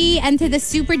Baby and to the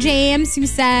Super James, who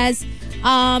says,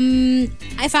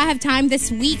 if I have time this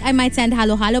week, I might send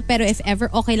halo-halo, pero if ever,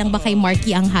 okay lang ba kay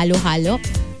Marky ang halo-halo?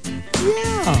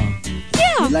 Yeah.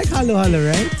 Yeah. You like Halo Halo,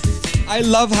 right? I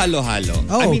love Halo Halo.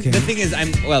 Oh, I mean, okay. the thing is,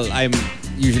 I'm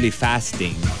usually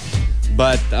fasting.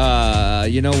 But,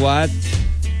 you know what?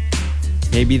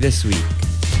 Maybe this week,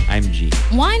 I'm G.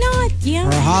 Why not? Yeah.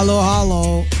 Or Halo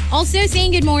Halo. Also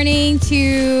saying good morning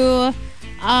to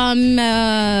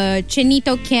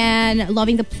Chinito Ken,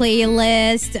 loving the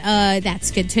playlist.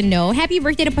 That's good to know. Happy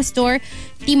birthday to Pastor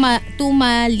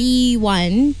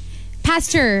Tumaliwan.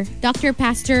 Dr.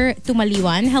 Pastor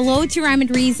Tumaliwan. Hello to Rhyme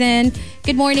and Reason.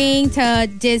 Good morning to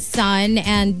Diz Sun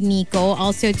and Nico.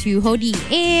 Also to Hody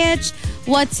H.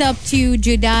 What's up to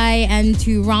Judai and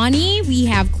to Ronnie? We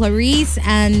have Clarice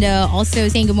and also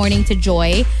saying good morning to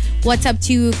Joy. What's up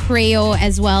to Creo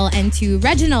as well and to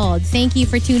Reginald. Thank you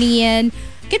for tuning in.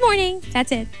 Good morning.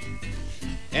 That's it.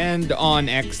 And on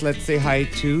X, let's say hi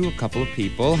to a couple of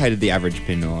people. Hi to the average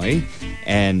Pinoy.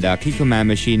 And Kiko Man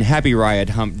Machine, happy Riot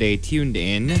Hump Day, tuned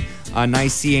in.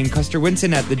 Nice seeing Custer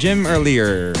Winston at the gym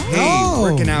earlier. Hey, Oh,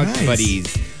 working out, nice.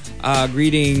 buddies.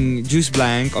 Greeting Juice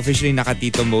Blank. Officially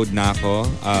nakatito mode na ako.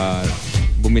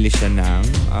 Bumili siya ng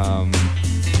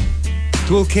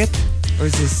toolkit. Or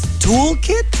is this?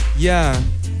 Toolkit? Yeah.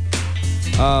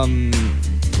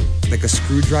 Like a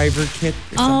screwdriver kit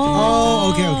or something.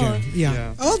 Oh, okay. Yeah.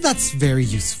 Yeah. Oh, that's very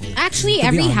useful. Actually, To be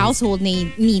every honest. household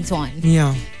needs one.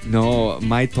 Yeah. No,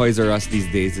 my Toys R Us these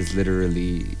days is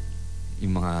literally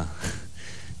yung mga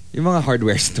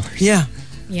hardware stores. Yeah.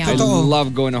 Yeah. I Totoo.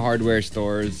 love going to hardware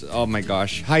stores. Oh my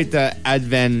gosh. Hi to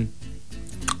Adven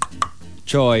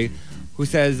Choi, who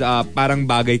says, parang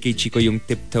bagay kay Chico yung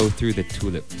tiptoe through the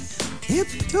tulips.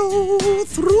 Tiptoe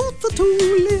through the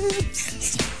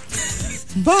tulips.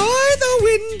 By the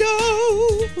window,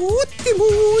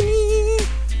 Utimuni.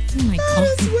 Oh my That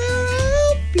is God. where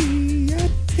I'll be at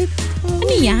tiptoe.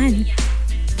 Ano yan?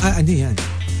 Ano yan?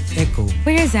 Echo.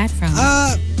 Where is that from?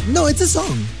 No, it's a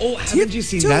song. Oh, haven't you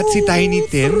seen that? Si Tiny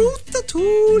Tim? Through the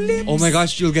tulips. Oh my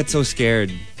gosh, you'll get so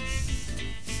scared.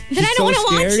 Then I don't want to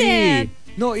watch it.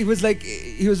 No, he was like,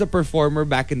 he was a performer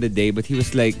back in the day, but he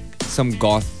was like some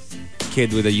goth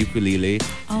kid with a ukulele.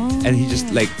 Oh. And he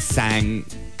just like sang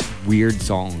weird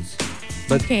songs.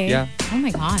 But Okay. yeah, Oh my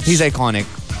gosh. he's iconic.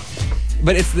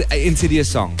 But it's the Insidious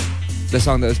song. The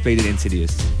song that was played in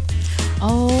Insidious.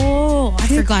 Oh, I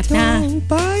forgot na. Tiptoe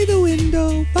by the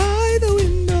window, by the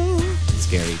window.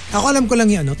 Scary. Ako alam ko lang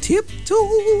yung ano, tiptoe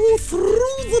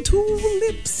through the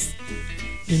tulips.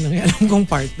 Yun lang yung alam kong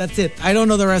part. That's it. I don't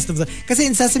know the rest of the... Kasi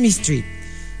in Sesame Street,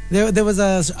 there was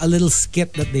a little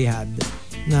skit that they had.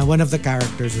 Na one of the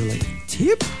characters were like,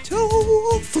 tiptoe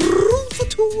through the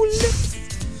tulips.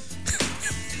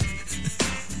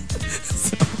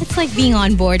 It's like being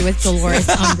on board with Dolores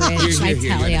Umbridge, I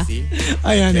tell ya.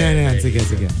 Ayan. Sige.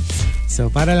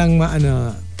 So, para lang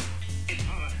maano...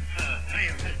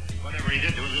 Whatever he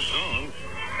did, it was a song.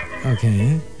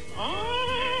 Okay.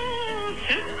 Oh,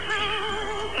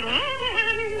 tiptoe through the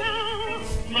window,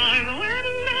 by the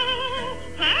window,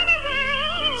 let the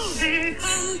world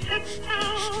become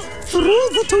tiptoe Through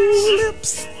the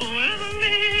tulips. with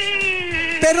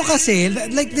me. Pero kasi,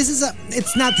 like,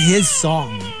 it's not his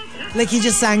song. Like, he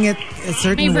just sang it a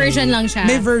certain May way. version lang siya.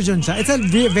 May version siya. It's a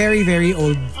very, very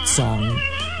old song.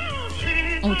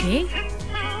 Okay.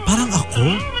 Parang ako?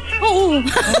 Oh,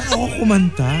 Parang ako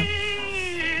kumanta?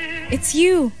 it's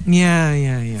you. Yeah.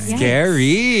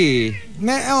 Scary.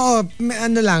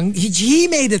 Ano lang, he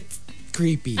made it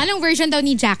creepy. Anong version daw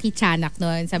ni Jackie Chanak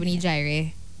noon? Sabi ni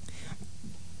Jaire.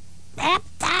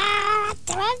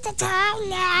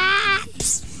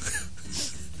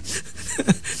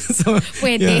 So,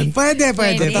 Pwede. yun. Pwede.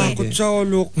 Takot siya,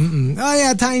 look. Oh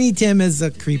yeah, Tiny Tim is a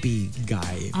creepy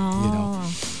guy. Oh. You know.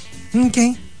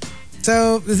 Okay.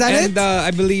 So, is that And it?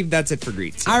 I believe that's it for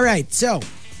greets. All right, so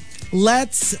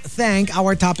let's thank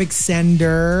our topic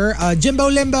sender, Jimbo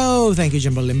Limbo. Thank you,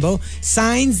 Jimbo Limbo.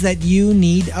 Signs that you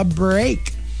need a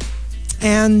break.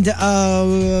 And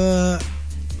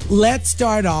let's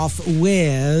start off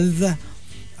with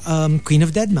Queen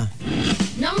of Deadma.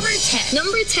 Number 10.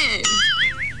 Number 10.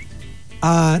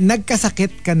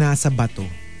 Nagkasakit ka na sa bato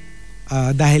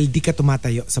dahil di ka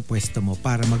tumatayo sa pwesto mo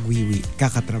para magwiwi,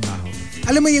 kakatrabaho.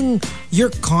 Alam mo yung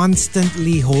you're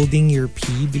constantly holding your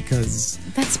pee because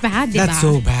That's bad, diba? that's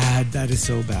so bad. That is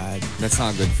so bad. That's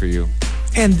not good for you.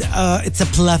 And it's a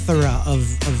plethora of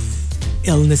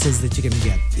illnesses that you can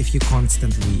get if you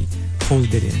constantly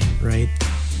hold it in, right?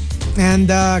 And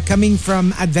coming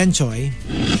from Advenchoy,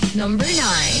 Number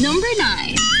 9. Number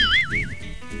 9.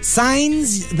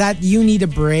 signs that you need a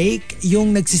break,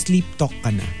 yung nagsisleep talk ka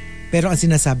na. Pero ang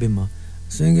sinasabi mo,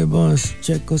 sige boss,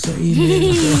 check ko sa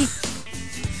email ko.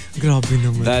 Grabe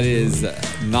naman. That is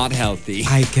not healthy.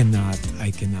 I cannot.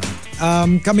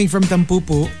 Coming from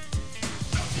Tampupu,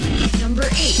 Number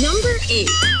 8. Number 8.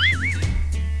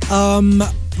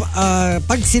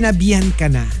 pag sinabihan ka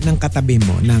na ng katabi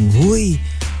mo ng, huy,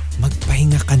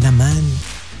 magpahinga ka naman.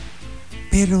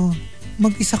 Pero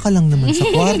mag-isa ka lang naman sa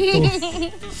kwarto.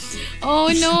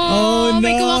 Oh no!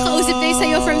 May kumakausap na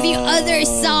sa'yo from the other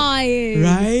side.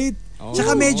 Right?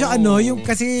 Tsaka medyo yung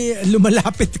kasi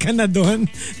lumalapit ka na doon.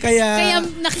 Kaya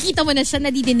nakikita mo na siya,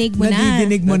 nadidinig mo na.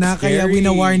 Nadidinig mo na, That's kaya scary.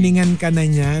 winawarningan ka na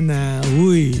niya na,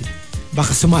 uy,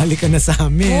 baka sumali ka na sa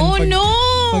amin. Oh no!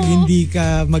 Pag hindi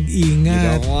ka You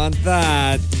mag-ingat, don't want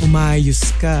that. umayos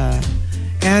ka.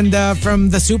 And from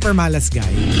the Super Malas guy,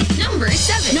 Number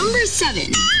 7. Number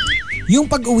 7. yung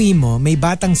pag-uwi mo, may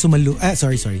batang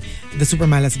sorry. The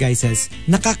Super Malas guy says,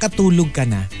 nakakatulog ka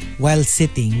na while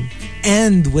sitting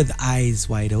and with eyes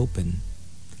wide open.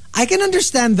 I can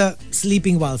understand the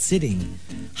sleeping while sitting.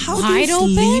 How Wide do you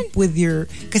open? sleep with your...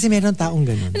 Kasi meron taong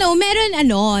ganun. No, meron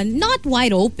not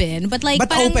wide open, but like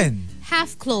But parang open.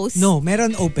 half closed. No,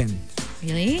 meron open.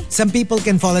 Really? Some people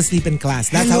can fall asleep in class.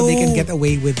 That's how they can get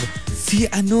away with... Si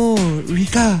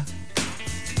Rika.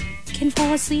 Can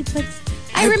fall asleep with...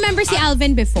 I remember si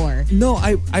Alvin before. No,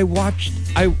 I watched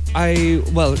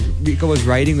well, Rika was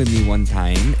riding with me one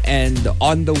time, and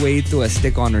on the way to a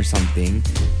stick-on or something,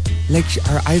 like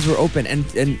her eyes were open and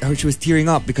she was tearing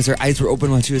up because her eyes were open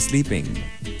while she was sleeping.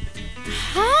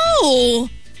 How?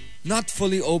 Not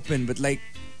fully open, but like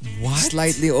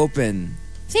slightly open.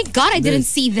 Thank God I didn't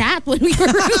see that when we were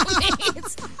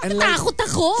roommates. And like- Natakot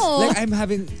ako. Like I'm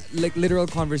having like literal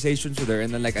conversations with her,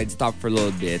 and then like I'd stop for a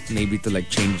little bit, maybe to like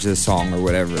change the song or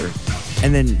whatever,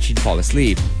 and then she'd fall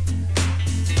asleep.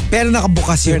 Pero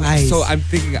nakabukas yung eyes. So I'm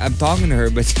thinking I'm talking to her,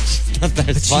 but she's not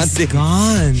But she's responding.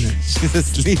 gone. She's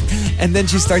asleep, and then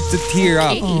she starts to tear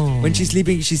up. Oh. When she's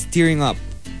sleeping, she's tearing up.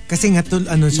 Kasi nga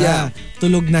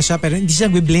tulog na siya pero hindi siya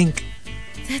nagbi-blink.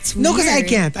 That's weird. No, because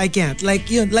I can't. Like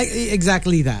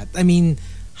exactly that. I mean,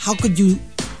 how could you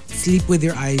sleep with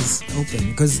your eyes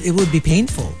open? Because it would be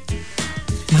painful.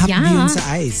 Mahapdi Yeah. yun sa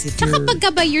eyes. If Tsaka you're,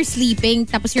 pagka ba you're sleeping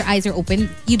tapos your eyes are open,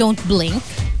 you don't blink?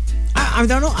 I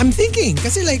don't know. I'm thinking.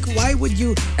 Kasi like, why would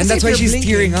you? And kasi that's if why you're she's blinking-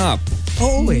 tearing up.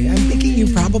 Oh, wait. I'm thinking you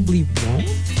probably won't.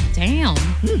 Damn.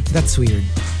 That's weird.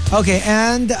 Okay,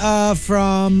 and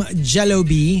from Jello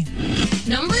B,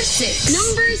 Number 6.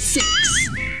 Number 6.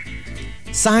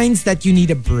 signs that you need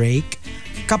a break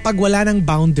kapag wala ng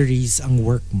boundaries ang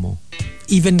work mo.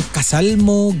 Even kasal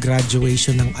mo,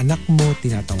 graduation ng anak mo,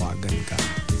 tinatawagan ka.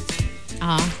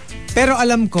 Pero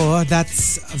alam ko,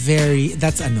 that's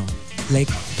like,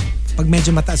 pag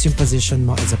medyo mataas yung position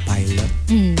mo as a pilot,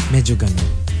 medyo ganun.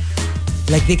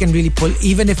 Like, they can really pull,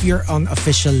 even if you're on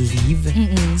official leave,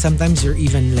 sometimes you're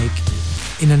even like,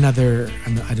 in another,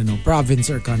 I don't know, province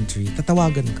or country,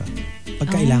 tatawagan ka.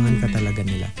 Pag kailangan ka talaga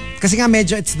nila. Kasi nga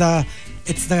medyo it's the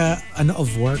of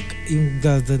work, yung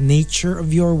the nature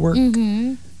of your work,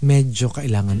 medyo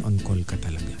kailangan on call ka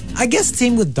talaga. I guess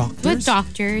same with doctors. With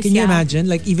doctors, Can you yeah. imagine?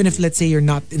 Like even if let's say you're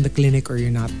not in the clinic or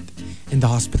you're not in the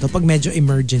hospital, pag medyo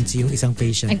emergency yung isang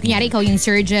patient, Like, kunyari, ikaw yung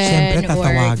surgeon. siyempre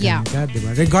tatawagan or, yeah. ka, di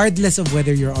ba? Regardless of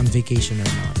whether you're on vacation or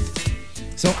not.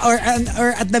 So, or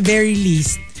at the very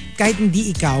least, kahit hindi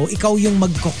ikaw yung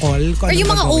magko-call. Or yung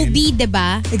mga OB,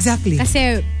 diba? Exactly.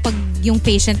 Kasi pag yung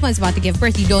patient mo is about to give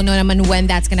birth, you don't know naman when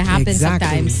that's gonna happen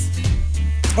Exactly. sometimes.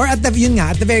 Or at the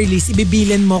very least,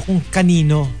 ibibilin mo kung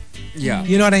kanino. Yeah.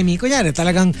 You know what I mean? Kunyari,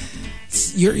 talagang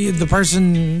you're the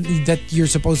person that you're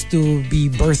supposed to be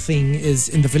birthing is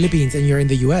in the Philippines and you're in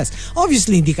the US.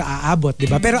 Obviously, hindi ka aabot, di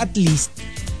ba? Pero at least,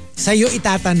 sa'yo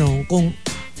itatanong kung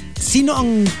sino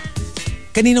ang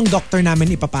kaninong doctor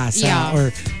namin ipapasa Yeah.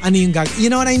 or ano yung you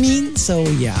know what I mean? So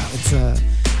yeah,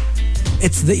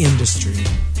 it's the industry.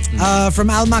 From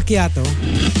Al Macchiato,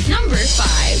 Number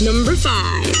 5. Number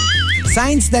 5.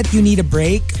 signs that you need a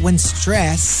break when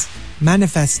stress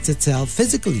manifests itself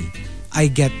physically. I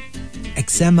get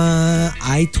eczema,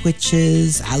 eye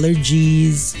twitches,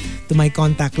 allergies to my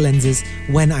contact lenses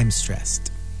when I'm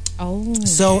stressed. Oh.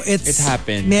 So it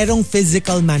happens. Merong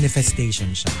physical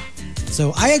manifestation siya.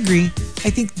 So I agree. I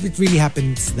think it really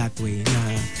happens that way.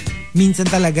 Na minsan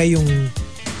talaga yung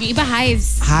Yung iba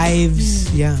hives.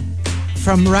 yeah.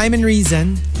 From Rhyme and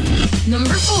Reason,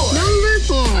 Number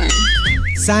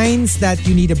 4. signs that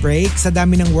you need a break sa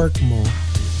dami ng work mo.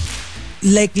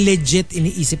 Like legit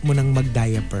iniisip mo nang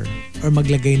mag-diaper or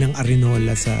maglagay ng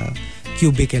arenola sa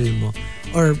cubicle mo.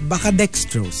 Or baka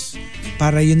dextrose.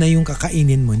 Para yun na yung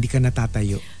kakainin mo, hindi ka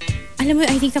natatayo. Alam mo,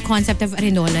 I think the concept of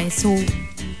arenola is so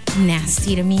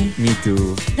nasty to me. Me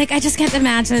too. Like, I just can't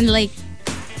imagine, like,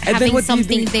 And then having what do you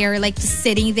something do? there, like, just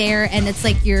sitting there, and it's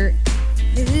like you're...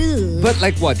 Ew. But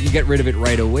like what? You get rid of it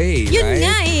right away, Yun right?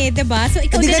 nga eh, diba? So,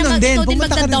 ikaw Hindi din, ganun din. ikaw din Pumunta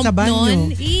ka rin sa magdadump banyo. nun.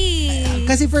 Eh.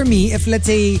 Kasi for me, if let's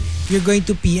say you're going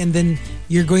to pee and then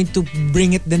you're going to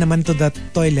bring it din naman to the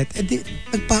toilet, edi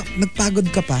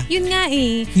nagpagod ka pa. Yun nga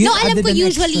eh. You No, alam added ko an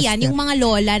usually extra yan, step. yung mga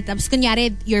lola, tapos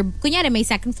kunyari may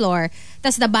second floor,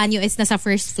 tapos the banyo is nasa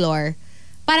first floor.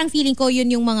 Parang feeling ko yun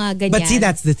yung mga ganyan. But see,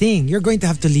 that's the thing. You're going to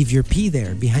have to leave your pee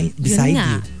there beside Yun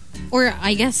nga. you. Or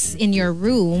I guess in your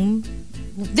room,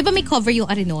 di ba may cover yung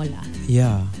arenola?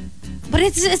 Yeah. But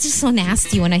it's just so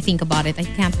nasty when I think about it. I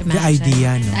can't imagine. The idea,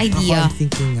 no? The idea. Ako, I'm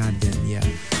thinking nga din, yeah.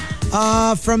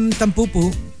 From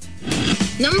Tampupu,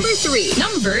 Number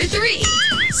 3.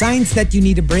 signs that you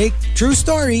need a break. True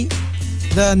story.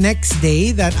 The next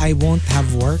day that I won't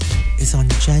have work is on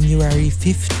January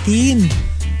 15.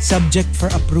 Subject for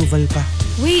approval pa.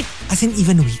 Wait, As in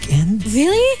even weekend?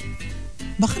 really?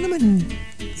 Baka naman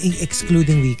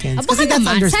excluding weekends. Baka Kasi that's naman.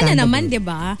 Sana understandable. naman, di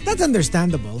ba? That's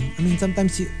understandable. I mean,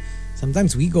 sometimes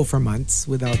we go for months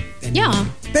without any. Yeah.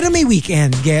 Pero may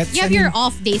weekend, gets? You have I mean, your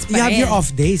off days pa You have rin. your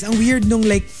off days. Ang weird nung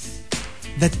like,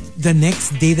 that the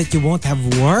next day that you won't have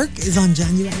work is on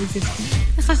January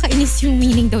 15. Nakakainis yung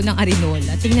meaning daw ng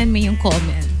arenola. Tingnan mo yung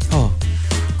comment. Oh,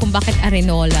 Kung bakit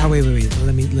arenola. wait.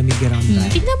 Let me get on that.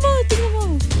 Tingnan mo.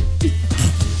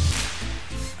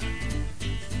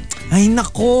 Ay,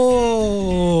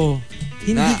 nako!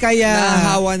 Hindi kaya.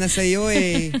 Nahahawa na sa'yo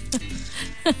eh.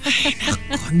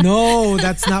 No,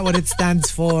 that's not what it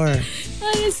stands for.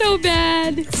 Oh, it's so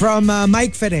bad. From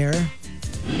Mike Ferrer,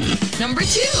 Number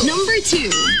 2.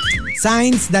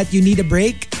 signs that you need a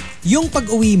break. Yung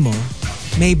pag-uwi mo,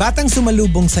 may batang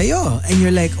sumalubong sa'yo and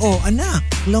you're like, oh, anak,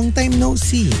 long time no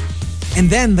see. And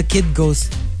then the kid goes,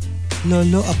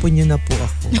 Lolo, apo niyo na po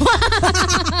ako.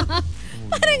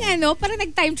 Parang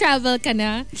nag-time travel ka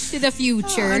na to the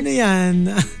future. Ano yan?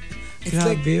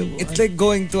 It's like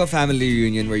going to a family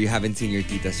reunion where you haven't seen your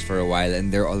titas for a while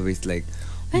and they're always like,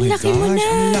 Ang laki mo na."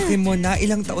 ang laki mo na.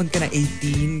 Ilang taon ka na?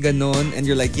 18? Ganon. And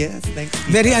you're like, yes, thanks.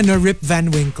 tita." Very Rip Van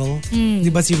Winkle. Di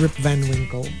ba si Rip Van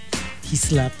Winkle? He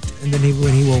slept and then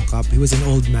when he woke up, he was an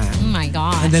old man. Oh my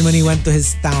gosh. And then when he went to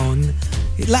his town,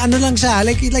 ano lang siya,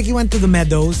 like he went to the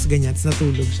meadows, ganyan, tapos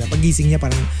natulog siya. Pagising niya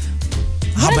parang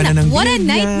haba na ng what a dilim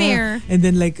niya. nightmare. And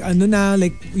then like,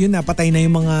 yun na, patay na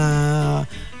yung mga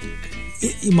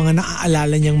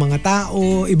naaalala niyang mga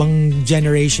tao, ibang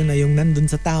generation na yung nandun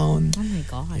sa town. Oh my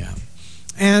God. Yeah.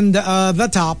 And the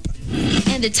top,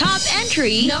 And the top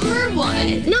entry, number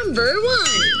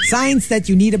 1. signs that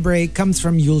you need a break comes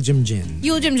from Yuljim Jin.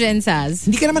 Yuljim Jin says,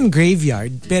 Hindi ka naman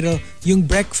graveyard, pero yung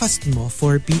breakfast mo,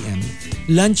 4 p.m.,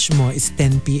 lunch mo is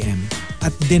 10 p.m.,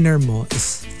 at dinner mo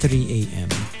is 3 a.m.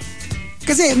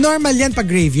 Kasi normal yan pag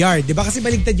graveyard, di ba? Kasi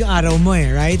baligtad yung araw mo eh,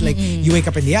 right? Like, you wake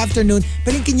up in the afternoon.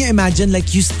 But can you imagine,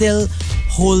 like, you still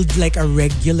hold like a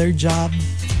regular job,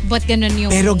 but ganun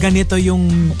yung... pero ganito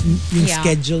yung Yeah.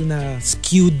 schedule na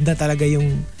skewed na talaga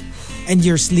yung... And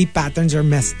your sleep patterns are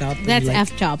messed up. and That's like,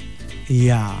 effed up.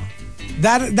 Yeah.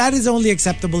 That is only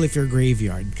acceptable if you're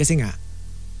graveyard. Kasi nga,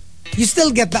 you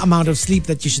still get the amount of sleep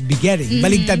that you should be getting.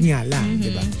 Baligtad nga lang, di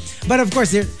ba? But of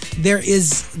course, there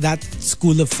is that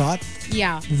school of thought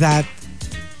Yeah. that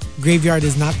graveyard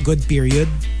is not good, period,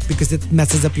 because it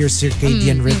messes up your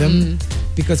circadian rhythm.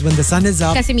 Because when the sun is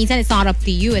up, Kasi minsan it's not up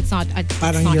to you. It's not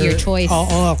parang your choice.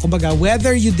 Oo, kumbaga,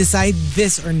 whether you decide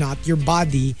this or not, your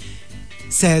body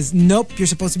says, nope, you're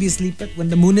supposed to be asleep when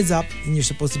the moon is up and you're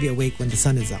supposed to be awake when the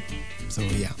sun is up. So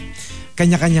yeah.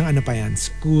 Kanya-kanyang ano pa yan,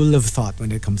 school of thought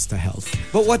when it comes to health.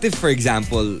 But what if, for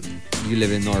example, you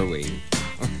live in Norway?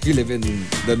 Or you live in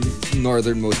the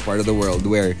northernmost part of the world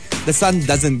where the sun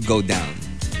doesn't go down.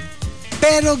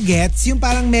 Pero gets, yung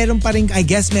parang meron pa rin, I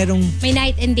guess merong May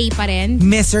night and day pa rin.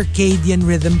 may circadian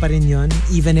rhythm pa rin yun.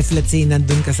 Even if let's say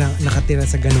nandun ka nakatira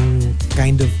sa ganong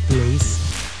kind of place.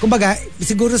 kumbaga,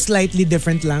 siguro slightly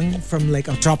different lang from like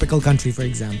a tropical country, for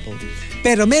example.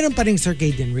 Pero meron pa ring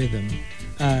circadian rhythm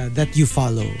that you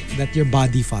follow, that your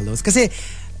body follows. Kasi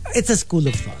it's a school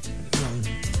of thought.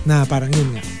 Na parang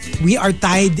yun nga. We are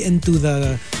tied into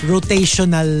the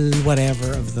rotational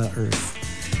whatever of the earth.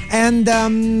 And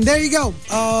there you go.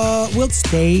 We'll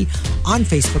stay on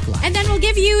Facebook Live. And then we'll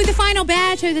give you the final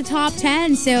batch of the top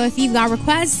 10. So if you've got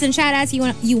requests and shout-outs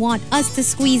you want us to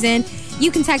squeeze in,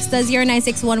 you can text us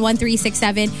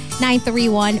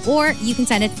 0961-1367-931 or you can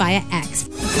send it via X.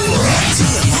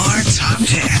 TMR Top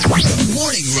 10.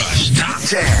 Morning Rush Top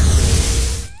 10.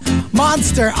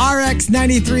 Monster RX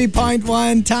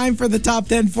 93.1. Time for the top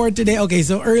 10 for today. Okay,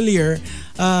 so earlier,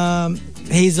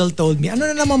 Hazel told me, ano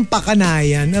na naman pakana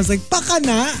yan? I was like,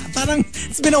 pakana? Parang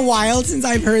it's been a while since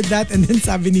I've heard that. And then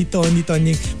sabi ni Tony,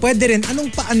 pwede rin,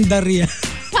 anong paandar yan?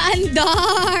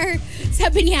 Paandar!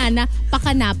 Sabi ni Hana,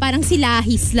 pakana, parang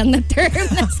silahis lang na term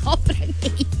na sobrang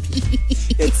 80s.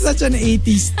 It's such an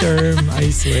 80s term,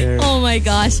 I swear. Oh my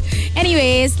gosh.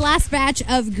 Anyways, last batch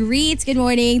of greets. Good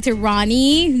morning to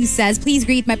Ronnie, who says, please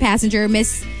greet my passenger,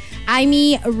 Miss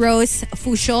Amy Rose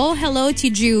Fusho. Hello to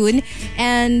June.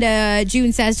 And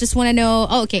June says, just want to know,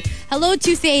 hello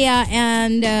to Thea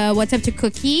and what's up to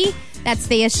Cookie? That's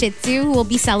Thea Shih Tzu, who will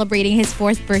be celebrating his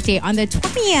 4th birthday on the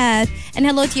 20th. And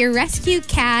hello to your rescue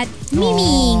cat,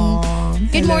 Mimi.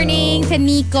 Good morning to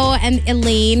Nico and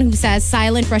Elaine, who says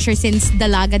silent pressure since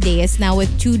Dalaga days, now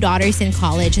with 2 daughters in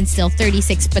college and still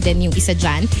 36 pa din yung isa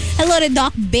dyan. Hello to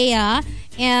Doc Bea.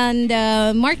 And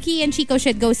Marky and Chico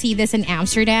should go see this in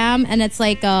Amsterdam. And it's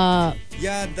like a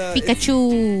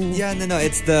Pikachu.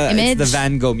 It's the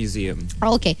Van Gogh Museum.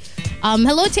 Oh, okay.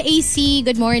 Hello to AC.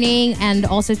 Good morning. And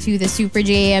also to the Super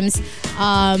James.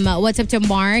 What's up to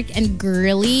Mark and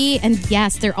Girly? And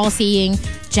yes, they're all saying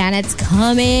Janet's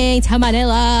coming to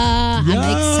Manila. Yeah.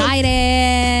 I'm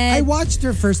excited. I watched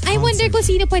her first concert. I wonder kung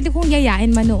sino pwede kong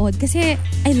yayain manood. Kasi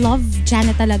I love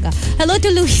Janet talaga. Hello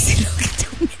to Luis.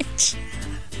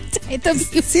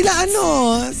 Sila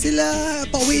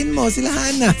pauwiin mo, sila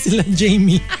Hana, sila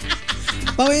Jamie.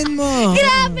 Pauwiin mo.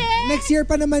 Grabe! Next year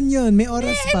pa naman yun, may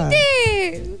oras pa.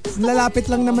 Hindi.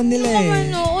 Lalapit lang naman nila eh.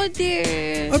 Manood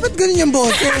eh. Oh, ba't ganun yung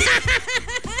boto?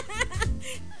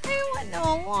 I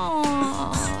wanna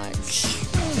watch.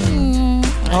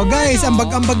 Oh guys,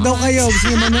 ambag-ambag daw kayo.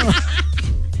 Gusto niyo manood.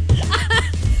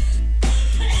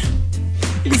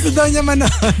 Gusto daw niya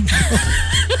manood.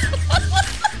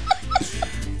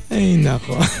 Ay,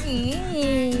 nako.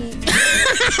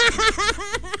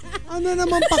 Ano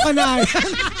naman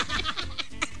pakanayan?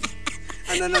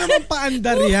 Ano naman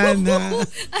paandar yan, ha?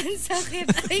 Ang sakit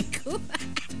ay ko.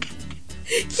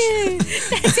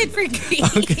 That's it for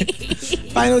greets. Okay.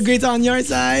 Final greets on your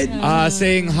side.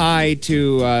 Saying hi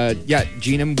to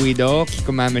Gina Mbuido,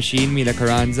 Kiko Machine, Mila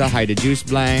Carranza, hi to Juice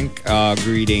Blank,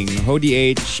 greeting Hody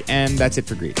H, and that's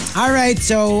it for greets. All right,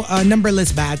 so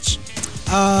numberless batch.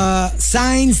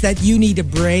 Signs that you need a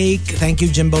break. Thank you,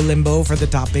 Jimbo Limbo, for the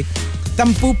topic.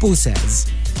 Tampupu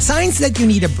says, signs that you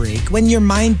need a break when your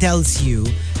mind tells you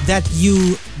that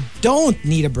you don't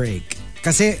need a break.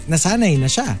 Kasi nasanay na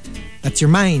siya. That's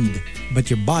your mind. But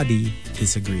your body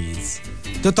disagrees.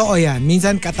 Totoo yan.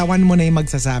 Minsan katawan mo na yung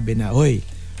magsasabi na, hoy,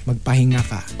 magpahinga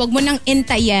ka. Huwag mo nang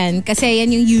intayan kasi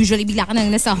yan yung usually bigla ka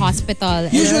nang nasa hospital.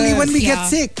 Usually when we get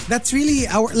sick, that's really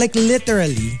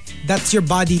literally, that's your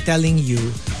body telling you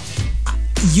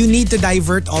you need to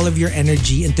divert all of your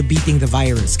energy into beating the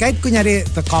virus. Kahit kunyari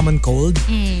the common cold,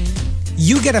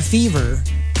 you get a fever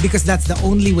because that's the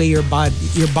only way your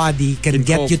body can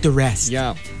get you to rest.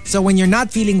 Yeah. So when you're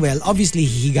not feeling well, obviously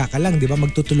hihiga ka lang, 'di ba?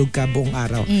 Magtutulog ka buong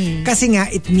araw. Kasi nga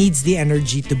it needs the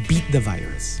energy to beat the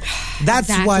virus. That's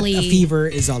what a fever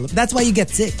is all about. That's why you get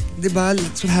sick. 'Di ba?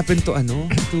 That's what happened to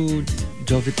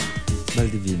Jovit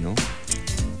Valdivino.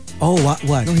 Oh,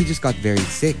 what? No, he just got very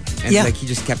sick. And he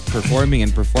just kept performing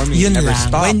and performing. Yun He never lang.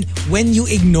 stopped. When you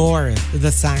ignore the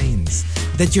signs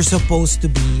that you're supposed to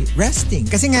be resting.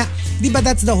 Kasi nga, di ba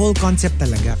that's the whole concept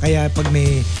talaga. Kaya pag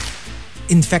may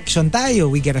infection tayo,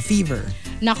 we get a fever.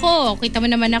 Nako, kita mo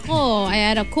naman ako. I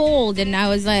had a cold and I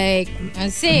was like,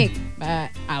 I'm sick. But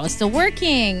I was still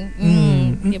working.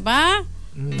 Di ba?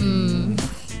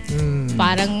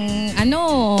 Parang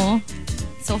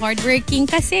so hardworking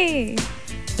kasi.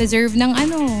 Deserve ng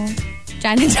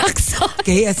Janet Jackson.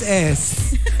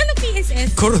 KSS. Ano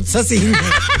KSS? Kurot sa singit.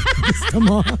 Gusto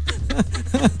mo?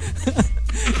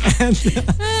 And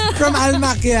from Al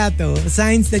Macchiato,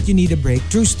 signs that you need a break.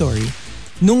 True story.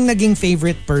 Nung naging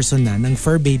favorite person na ng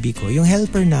fur baby ko, yung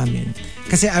helper namin.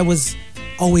 Kasi I was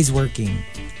always working.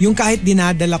 Yung kahit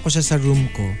dinadala ko siya sa room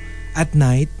ko, at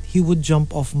night, he would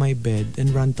jump off my bed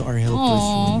and run to our helper's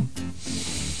room.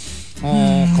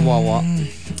 Oh, kawawa.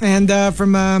 And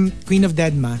from Queen of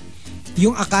Deadma,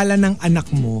 yung akala ng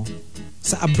anak mo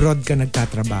sa abroad ka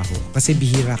nagtatrabaho kasi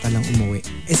bihira ka lang umuwi.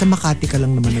 Sa Makati ka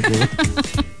lang naman nag-work.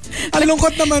 Ang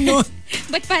lungkot naman nun.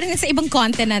 But parang sa ibang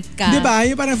continent ka. Diba?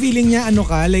 Yung parang feeling niya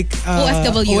like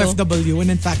OFW, when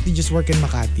in fact you just work in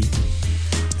Makati.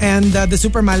 And the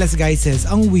Super Malas guy says,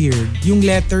 ang weird, yung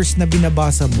letters na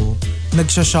binabasa mo,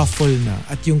 nagsha-shuffle na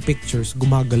at yung pictures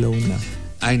gumagalaw na.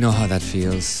 I know how that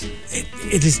feels.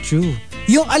 It is true.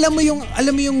 Yung alam mo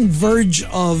yung verge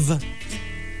of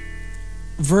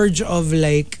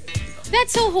like,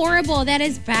 that's so horrible. That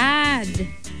is bad.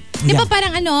 Di ba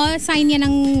parang sign yan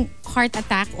ng heart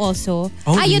attack also?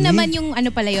 Oh, Ayun really? naman yung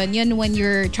pala yun when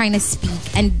you're trying to speak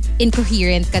and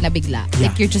incoherent ka na bigla. Yeah.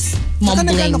 Like you're just saka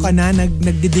mumbling. ka na,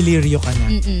 nagdideliryo ka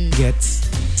na. Gets?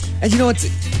 And you know what's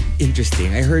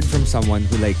interesting? I heard from someone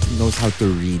who knows how to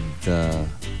read the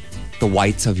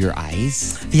whites of your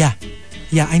eyes. Yeah.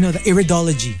 Yeah, I know the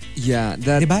iridology. Yeah,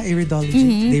 that. Diba?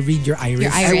 Iridology. They read your iris.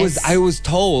 Your iris. I was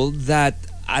told that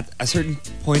at a certain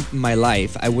point in my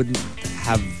life, I wouldn't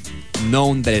have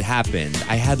known that it happened.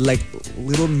 I had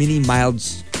little mini mild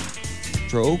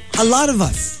stroke. A lot of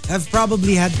us have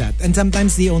probably had that. And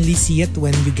sometimes they only see it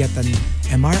when you get an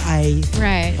MRI.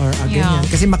 Right. Or a Yeah. ganyan.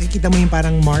 Kasi makikita mo yung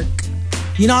parang mark.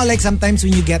 You know, sometimes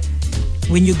when you get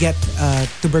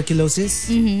tuberculosis,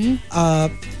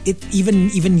 it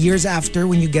even years after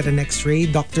when you get an X-ray,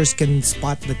 doctors can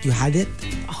spot that you had it.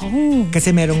 Oh.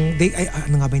 Kasi merong,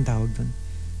 ano nga ba yung tawag dun?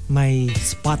 May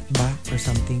spot ba or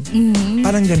something?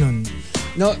 Parang ganun.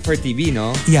 No, for TB,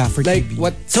 no? Yeah, for TB.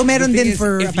 So meron the thing din is,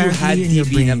 for if you had apparently in your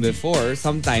TB na brain. before,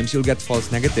 sometimes you'll get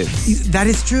false negatives. That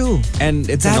is true. And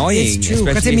it's That annoying. is true.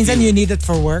 especially Kasi if minsan you need it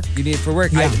for work. you need it for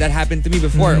work. Yeah. That happened to me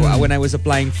before when I was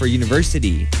applying for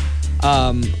university.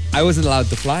 I wasn't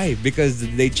allowed to fly because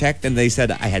they checked and they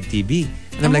said I had TB.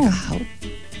 And I'm like, how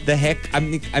the heck?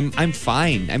 I'm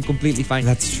fine. I'm completely fine.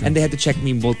 That's true. And they had to check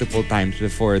me multiple times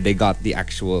before they got the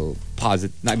actual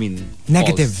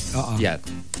Negative. false, yeah,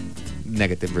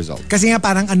 negative result. Kasi nga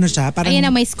parang siya, parang Ayan na,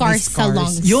 may scars sa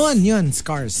lungs. Yun,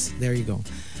 scars. There you go.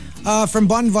 From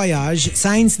Bon Voyage,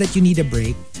 signs that you need a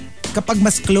break. Kapag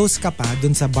mas close ka pa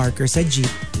dun sa barker sa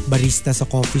jeep, barista sa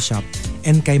coffee shop,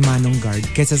 and kay Manong Guard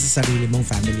kaysa sa sarili mong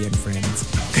family and friends.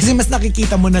 Kasi mas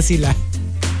nakikita mo na sila.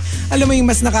 Alam mo yung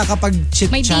mas nakakapag-chit-chat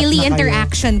May daily na kayo.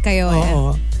 interaction kayo.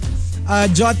 Oo.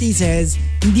 Jotty says,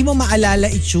 hindi mo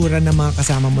maalala itsura ng mga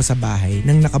kasama mo sa bahay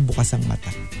nang nakabukas ang mata.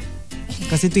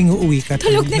 Kasi tuwing uuwi ka,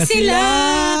 Tulog na sila.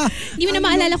 Hindi mo na Ang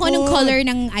maalala kung anong lungkot. color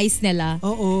ng eyes nila.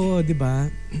 Oo, di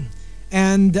ba?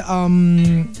 And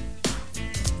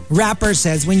Rapper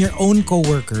says, when your own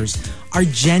coworkers are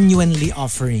genuinely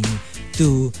offering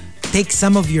to take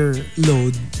some of your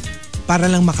load para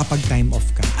lang makapag-time off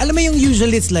ka. Alam mo yung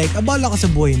usually it's like, abala ka sa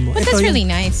buhay mo. But Ito that's yung- really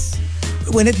nice.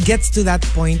 when it gets to that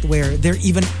point where they're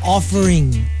even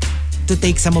offering to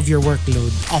take some of your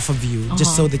workload off of you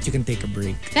just so that you can take a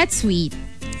break. That's sweet.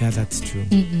 Yeah, that's true.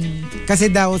 Kasi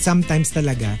daw sometimes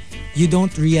talaga you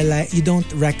don't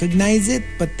recognize it,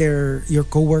 but your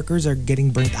coworkers are getting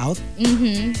burnt out.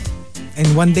 And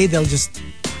one day they'll just,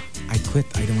 I quit.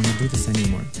 I don't want to do this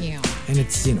anymore. Yeah. And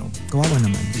it's, kawawa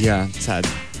naman. Yeah, sad.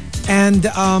 And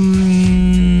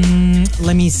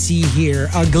let me see here.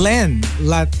 Glenn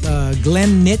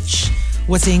Nitch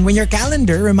was saying, when your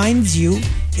calendar reminds you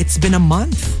it's been a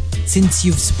month since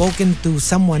you've spoken to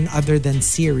someone other than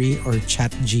Siri or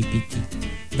ChatGPT.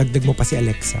 Dagdag mo pa si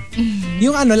Alexa.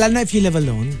 Yung lalo na if you live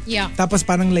alone. Yeah. Tapos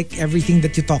parang like everything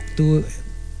that you talk to,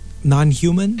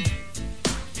 non-human.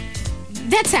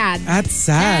 That's sad. That's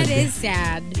sad. That is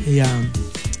sad. Yeah.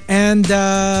 And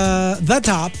the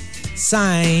top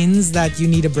signs that you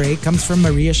need a break comes from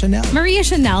Maria Chanel. Maria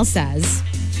Chanel says,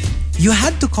 You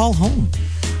had to call home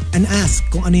and ask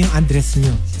kung ano yung address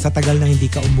nyo sa tagal nang hindi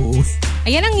ka umuwi.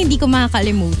 ayan ang hindi ko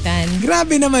makakalimutan.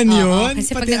 Grabe naman Oo, yun.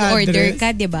 kasi pag pati nag-order address. ka,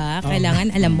 di ba?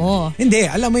 Kailangan alam mo. Hindi,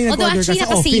 alam mo yung Although nag-order ka actually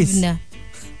sa office. nakasave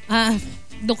na.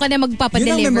 Doon ka na Yun ang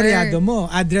magpapadeliver. memoryado mo.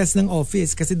 Address ng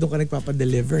office kasi doon ka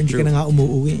nagpapadeliver. Hindi ka na nga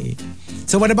umuwi eh.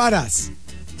 So what about us?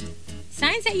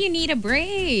 Signs that you need a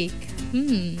break.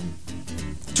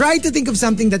 Try to think of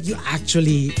something that you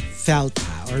actually felt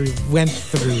or went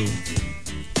through.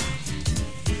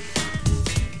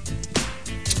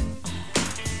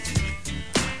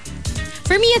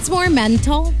 For me, it's more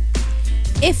mental.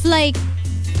 If like,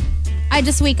 I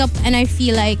just wake up and I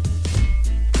feel like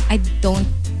I don't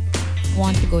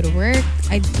want to go to work.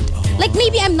 Like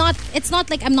maybe it's not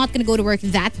like I'm not gonna go to work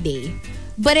that day.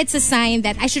 But it's a sign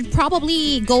that I should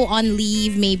probably go on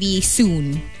leave maybe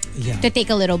soon. Yeah. to take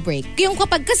a little break. Yung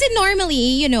kapag, kasi normally,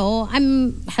 you know,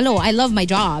 I love my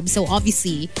job. So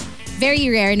obviously, very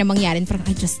rare na mangyarin. Parang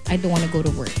I don't want to go to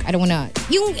work. I don't want to,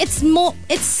 it's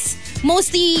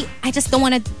mostly, I just don't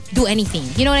want to do anything.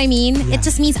 You know what I mean? Yeah. It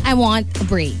just means I want a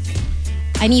break.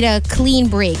 I need a clean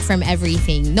break from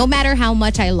everything. No matter how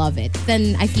much I love it,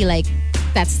 then I feel like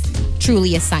that's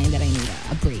truly a sign that I need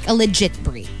a break. A legit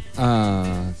break.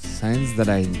 Signs that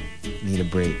I need a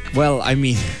break. Well, I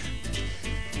mean,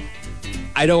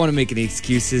 I don't want to make any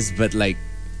excuses, but like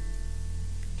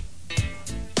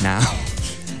now,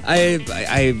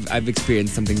 I've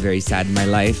experienced something very sad in my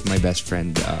life. My best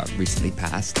friend recently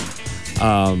passed,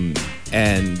 and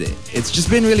it's just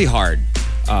been really hard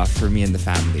for me and the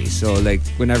family. So like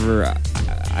whenever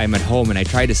I'm at home and I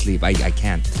try to sleep, I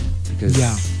can't because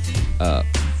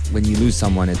when you lose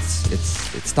someone,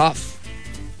 it's tough.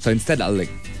 So instead, I'll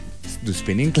like do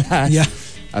spinning class. Yeah.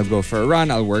 I'll go for a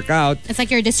run. I'll work out. It's like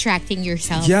you're distracting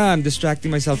yourself. Yeah, I'm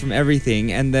distracting myself from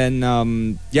everything, and then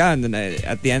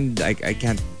at the end, I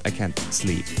can't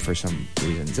sleep for some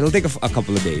reasons. It'll take a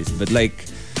couple of days, but like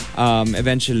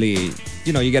eventually,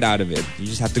 you get out of it. You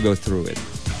just have to go through it.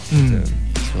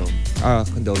 So,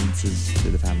 condolences to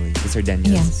the family, the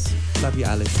Sardenyas. Yes. Love you,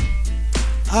 Alice.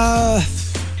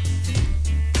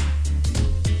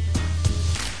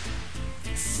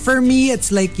 For me,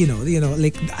 it's like,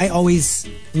 like I always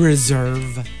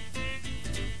reserve.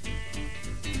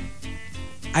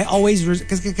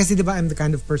 Kasi diba I'm the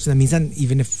kind of person na minsan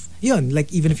even if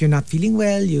you're not feeling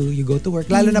well, you go to work.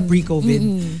 Lalo na pre-COVID,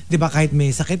 diba kahit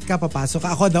may sakit ka, papasok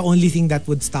ka. Ako, the only thing that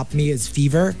would stop me is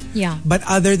fever. Yeah. But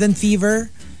other than fever,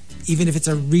 even if it's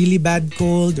a really bad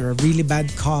cold or a really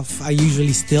bad cough, I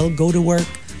usually still go to work.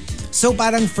 So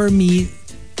parang for me,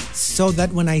 so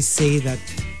that when I say that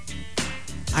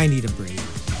I need a break,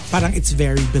 parang it's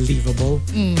very believable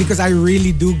because I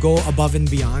really do go above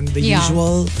and beyond the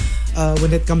usual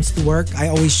when it comes to work. I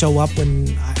always show up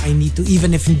when I need to,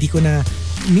 even if hindi ko na,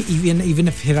 even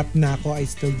if hirap na ako, I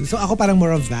still do. So ako parang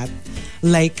more of that.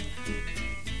 Like,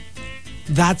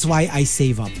 that's why I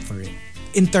save up for it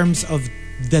in terms of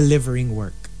delivering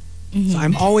work. So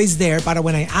I'm always there, para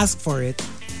when I ask for it,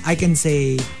 I can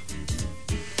say,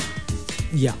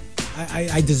 yeah,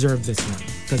 I deserve this one.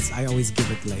 Because I always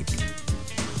give it like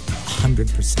 100%.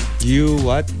 You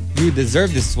what? You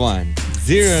deserve this one.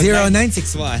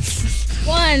 0961.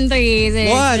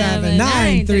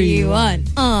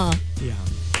 1-3-6-7-9-3-1. Yeah.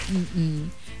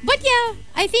 But yeah,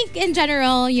 I think in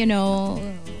general, ano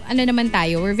naman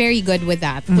tayo, we're very good with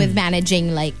that, with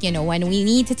managing like, when we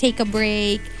need to take a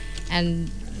break and,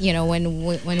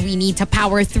 when we need to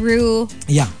power through.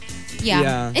 Yeah.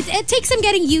 Yeah. It takes some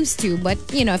getting used to, but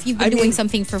if you've been doing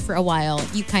something for a while,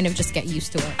 you kind of just get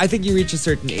used to it. I think you reach a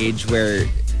certain age where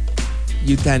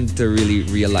you tend to really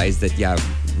realize that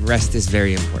rest is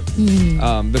very important.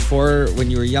 Before, when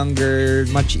you were younger,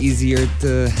 much easier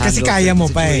to handle Kasi kaya mo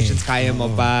pa eh. situations. Kaya mo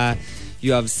pa.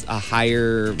 You have a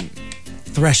higher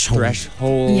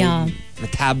threshold,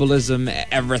 metabolism,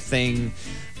 everything.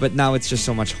 But now it's just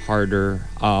so much harder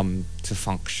to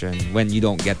function when you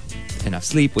don't get enough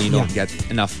sleep, when you don't get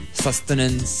enough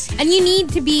sustenance. And you need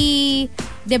to be,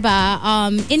 diba,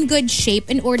 in good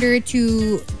shape in order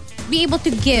to be able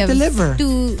to give. Deliver.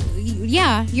 To,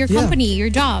 your company, your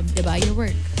job, diba, your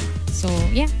work. So,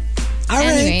 yeah. All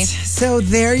Anyway. right. So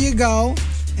there you go.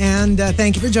 And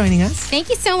thank you for joining us. Thank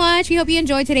you so much. We hope you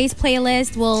enjoyed today's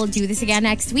playlist. We'll do this again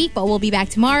next week, but we'll be back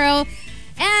tomorrow.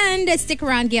 And stick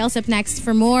around, Gail's up next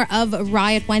for more of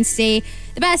Riot Wednesday.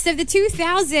 The best of the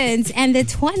 2000s and the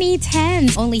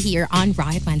 2010s. Only here on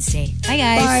Riot Wednesday. Bye,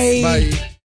 guys. Bye. Bye.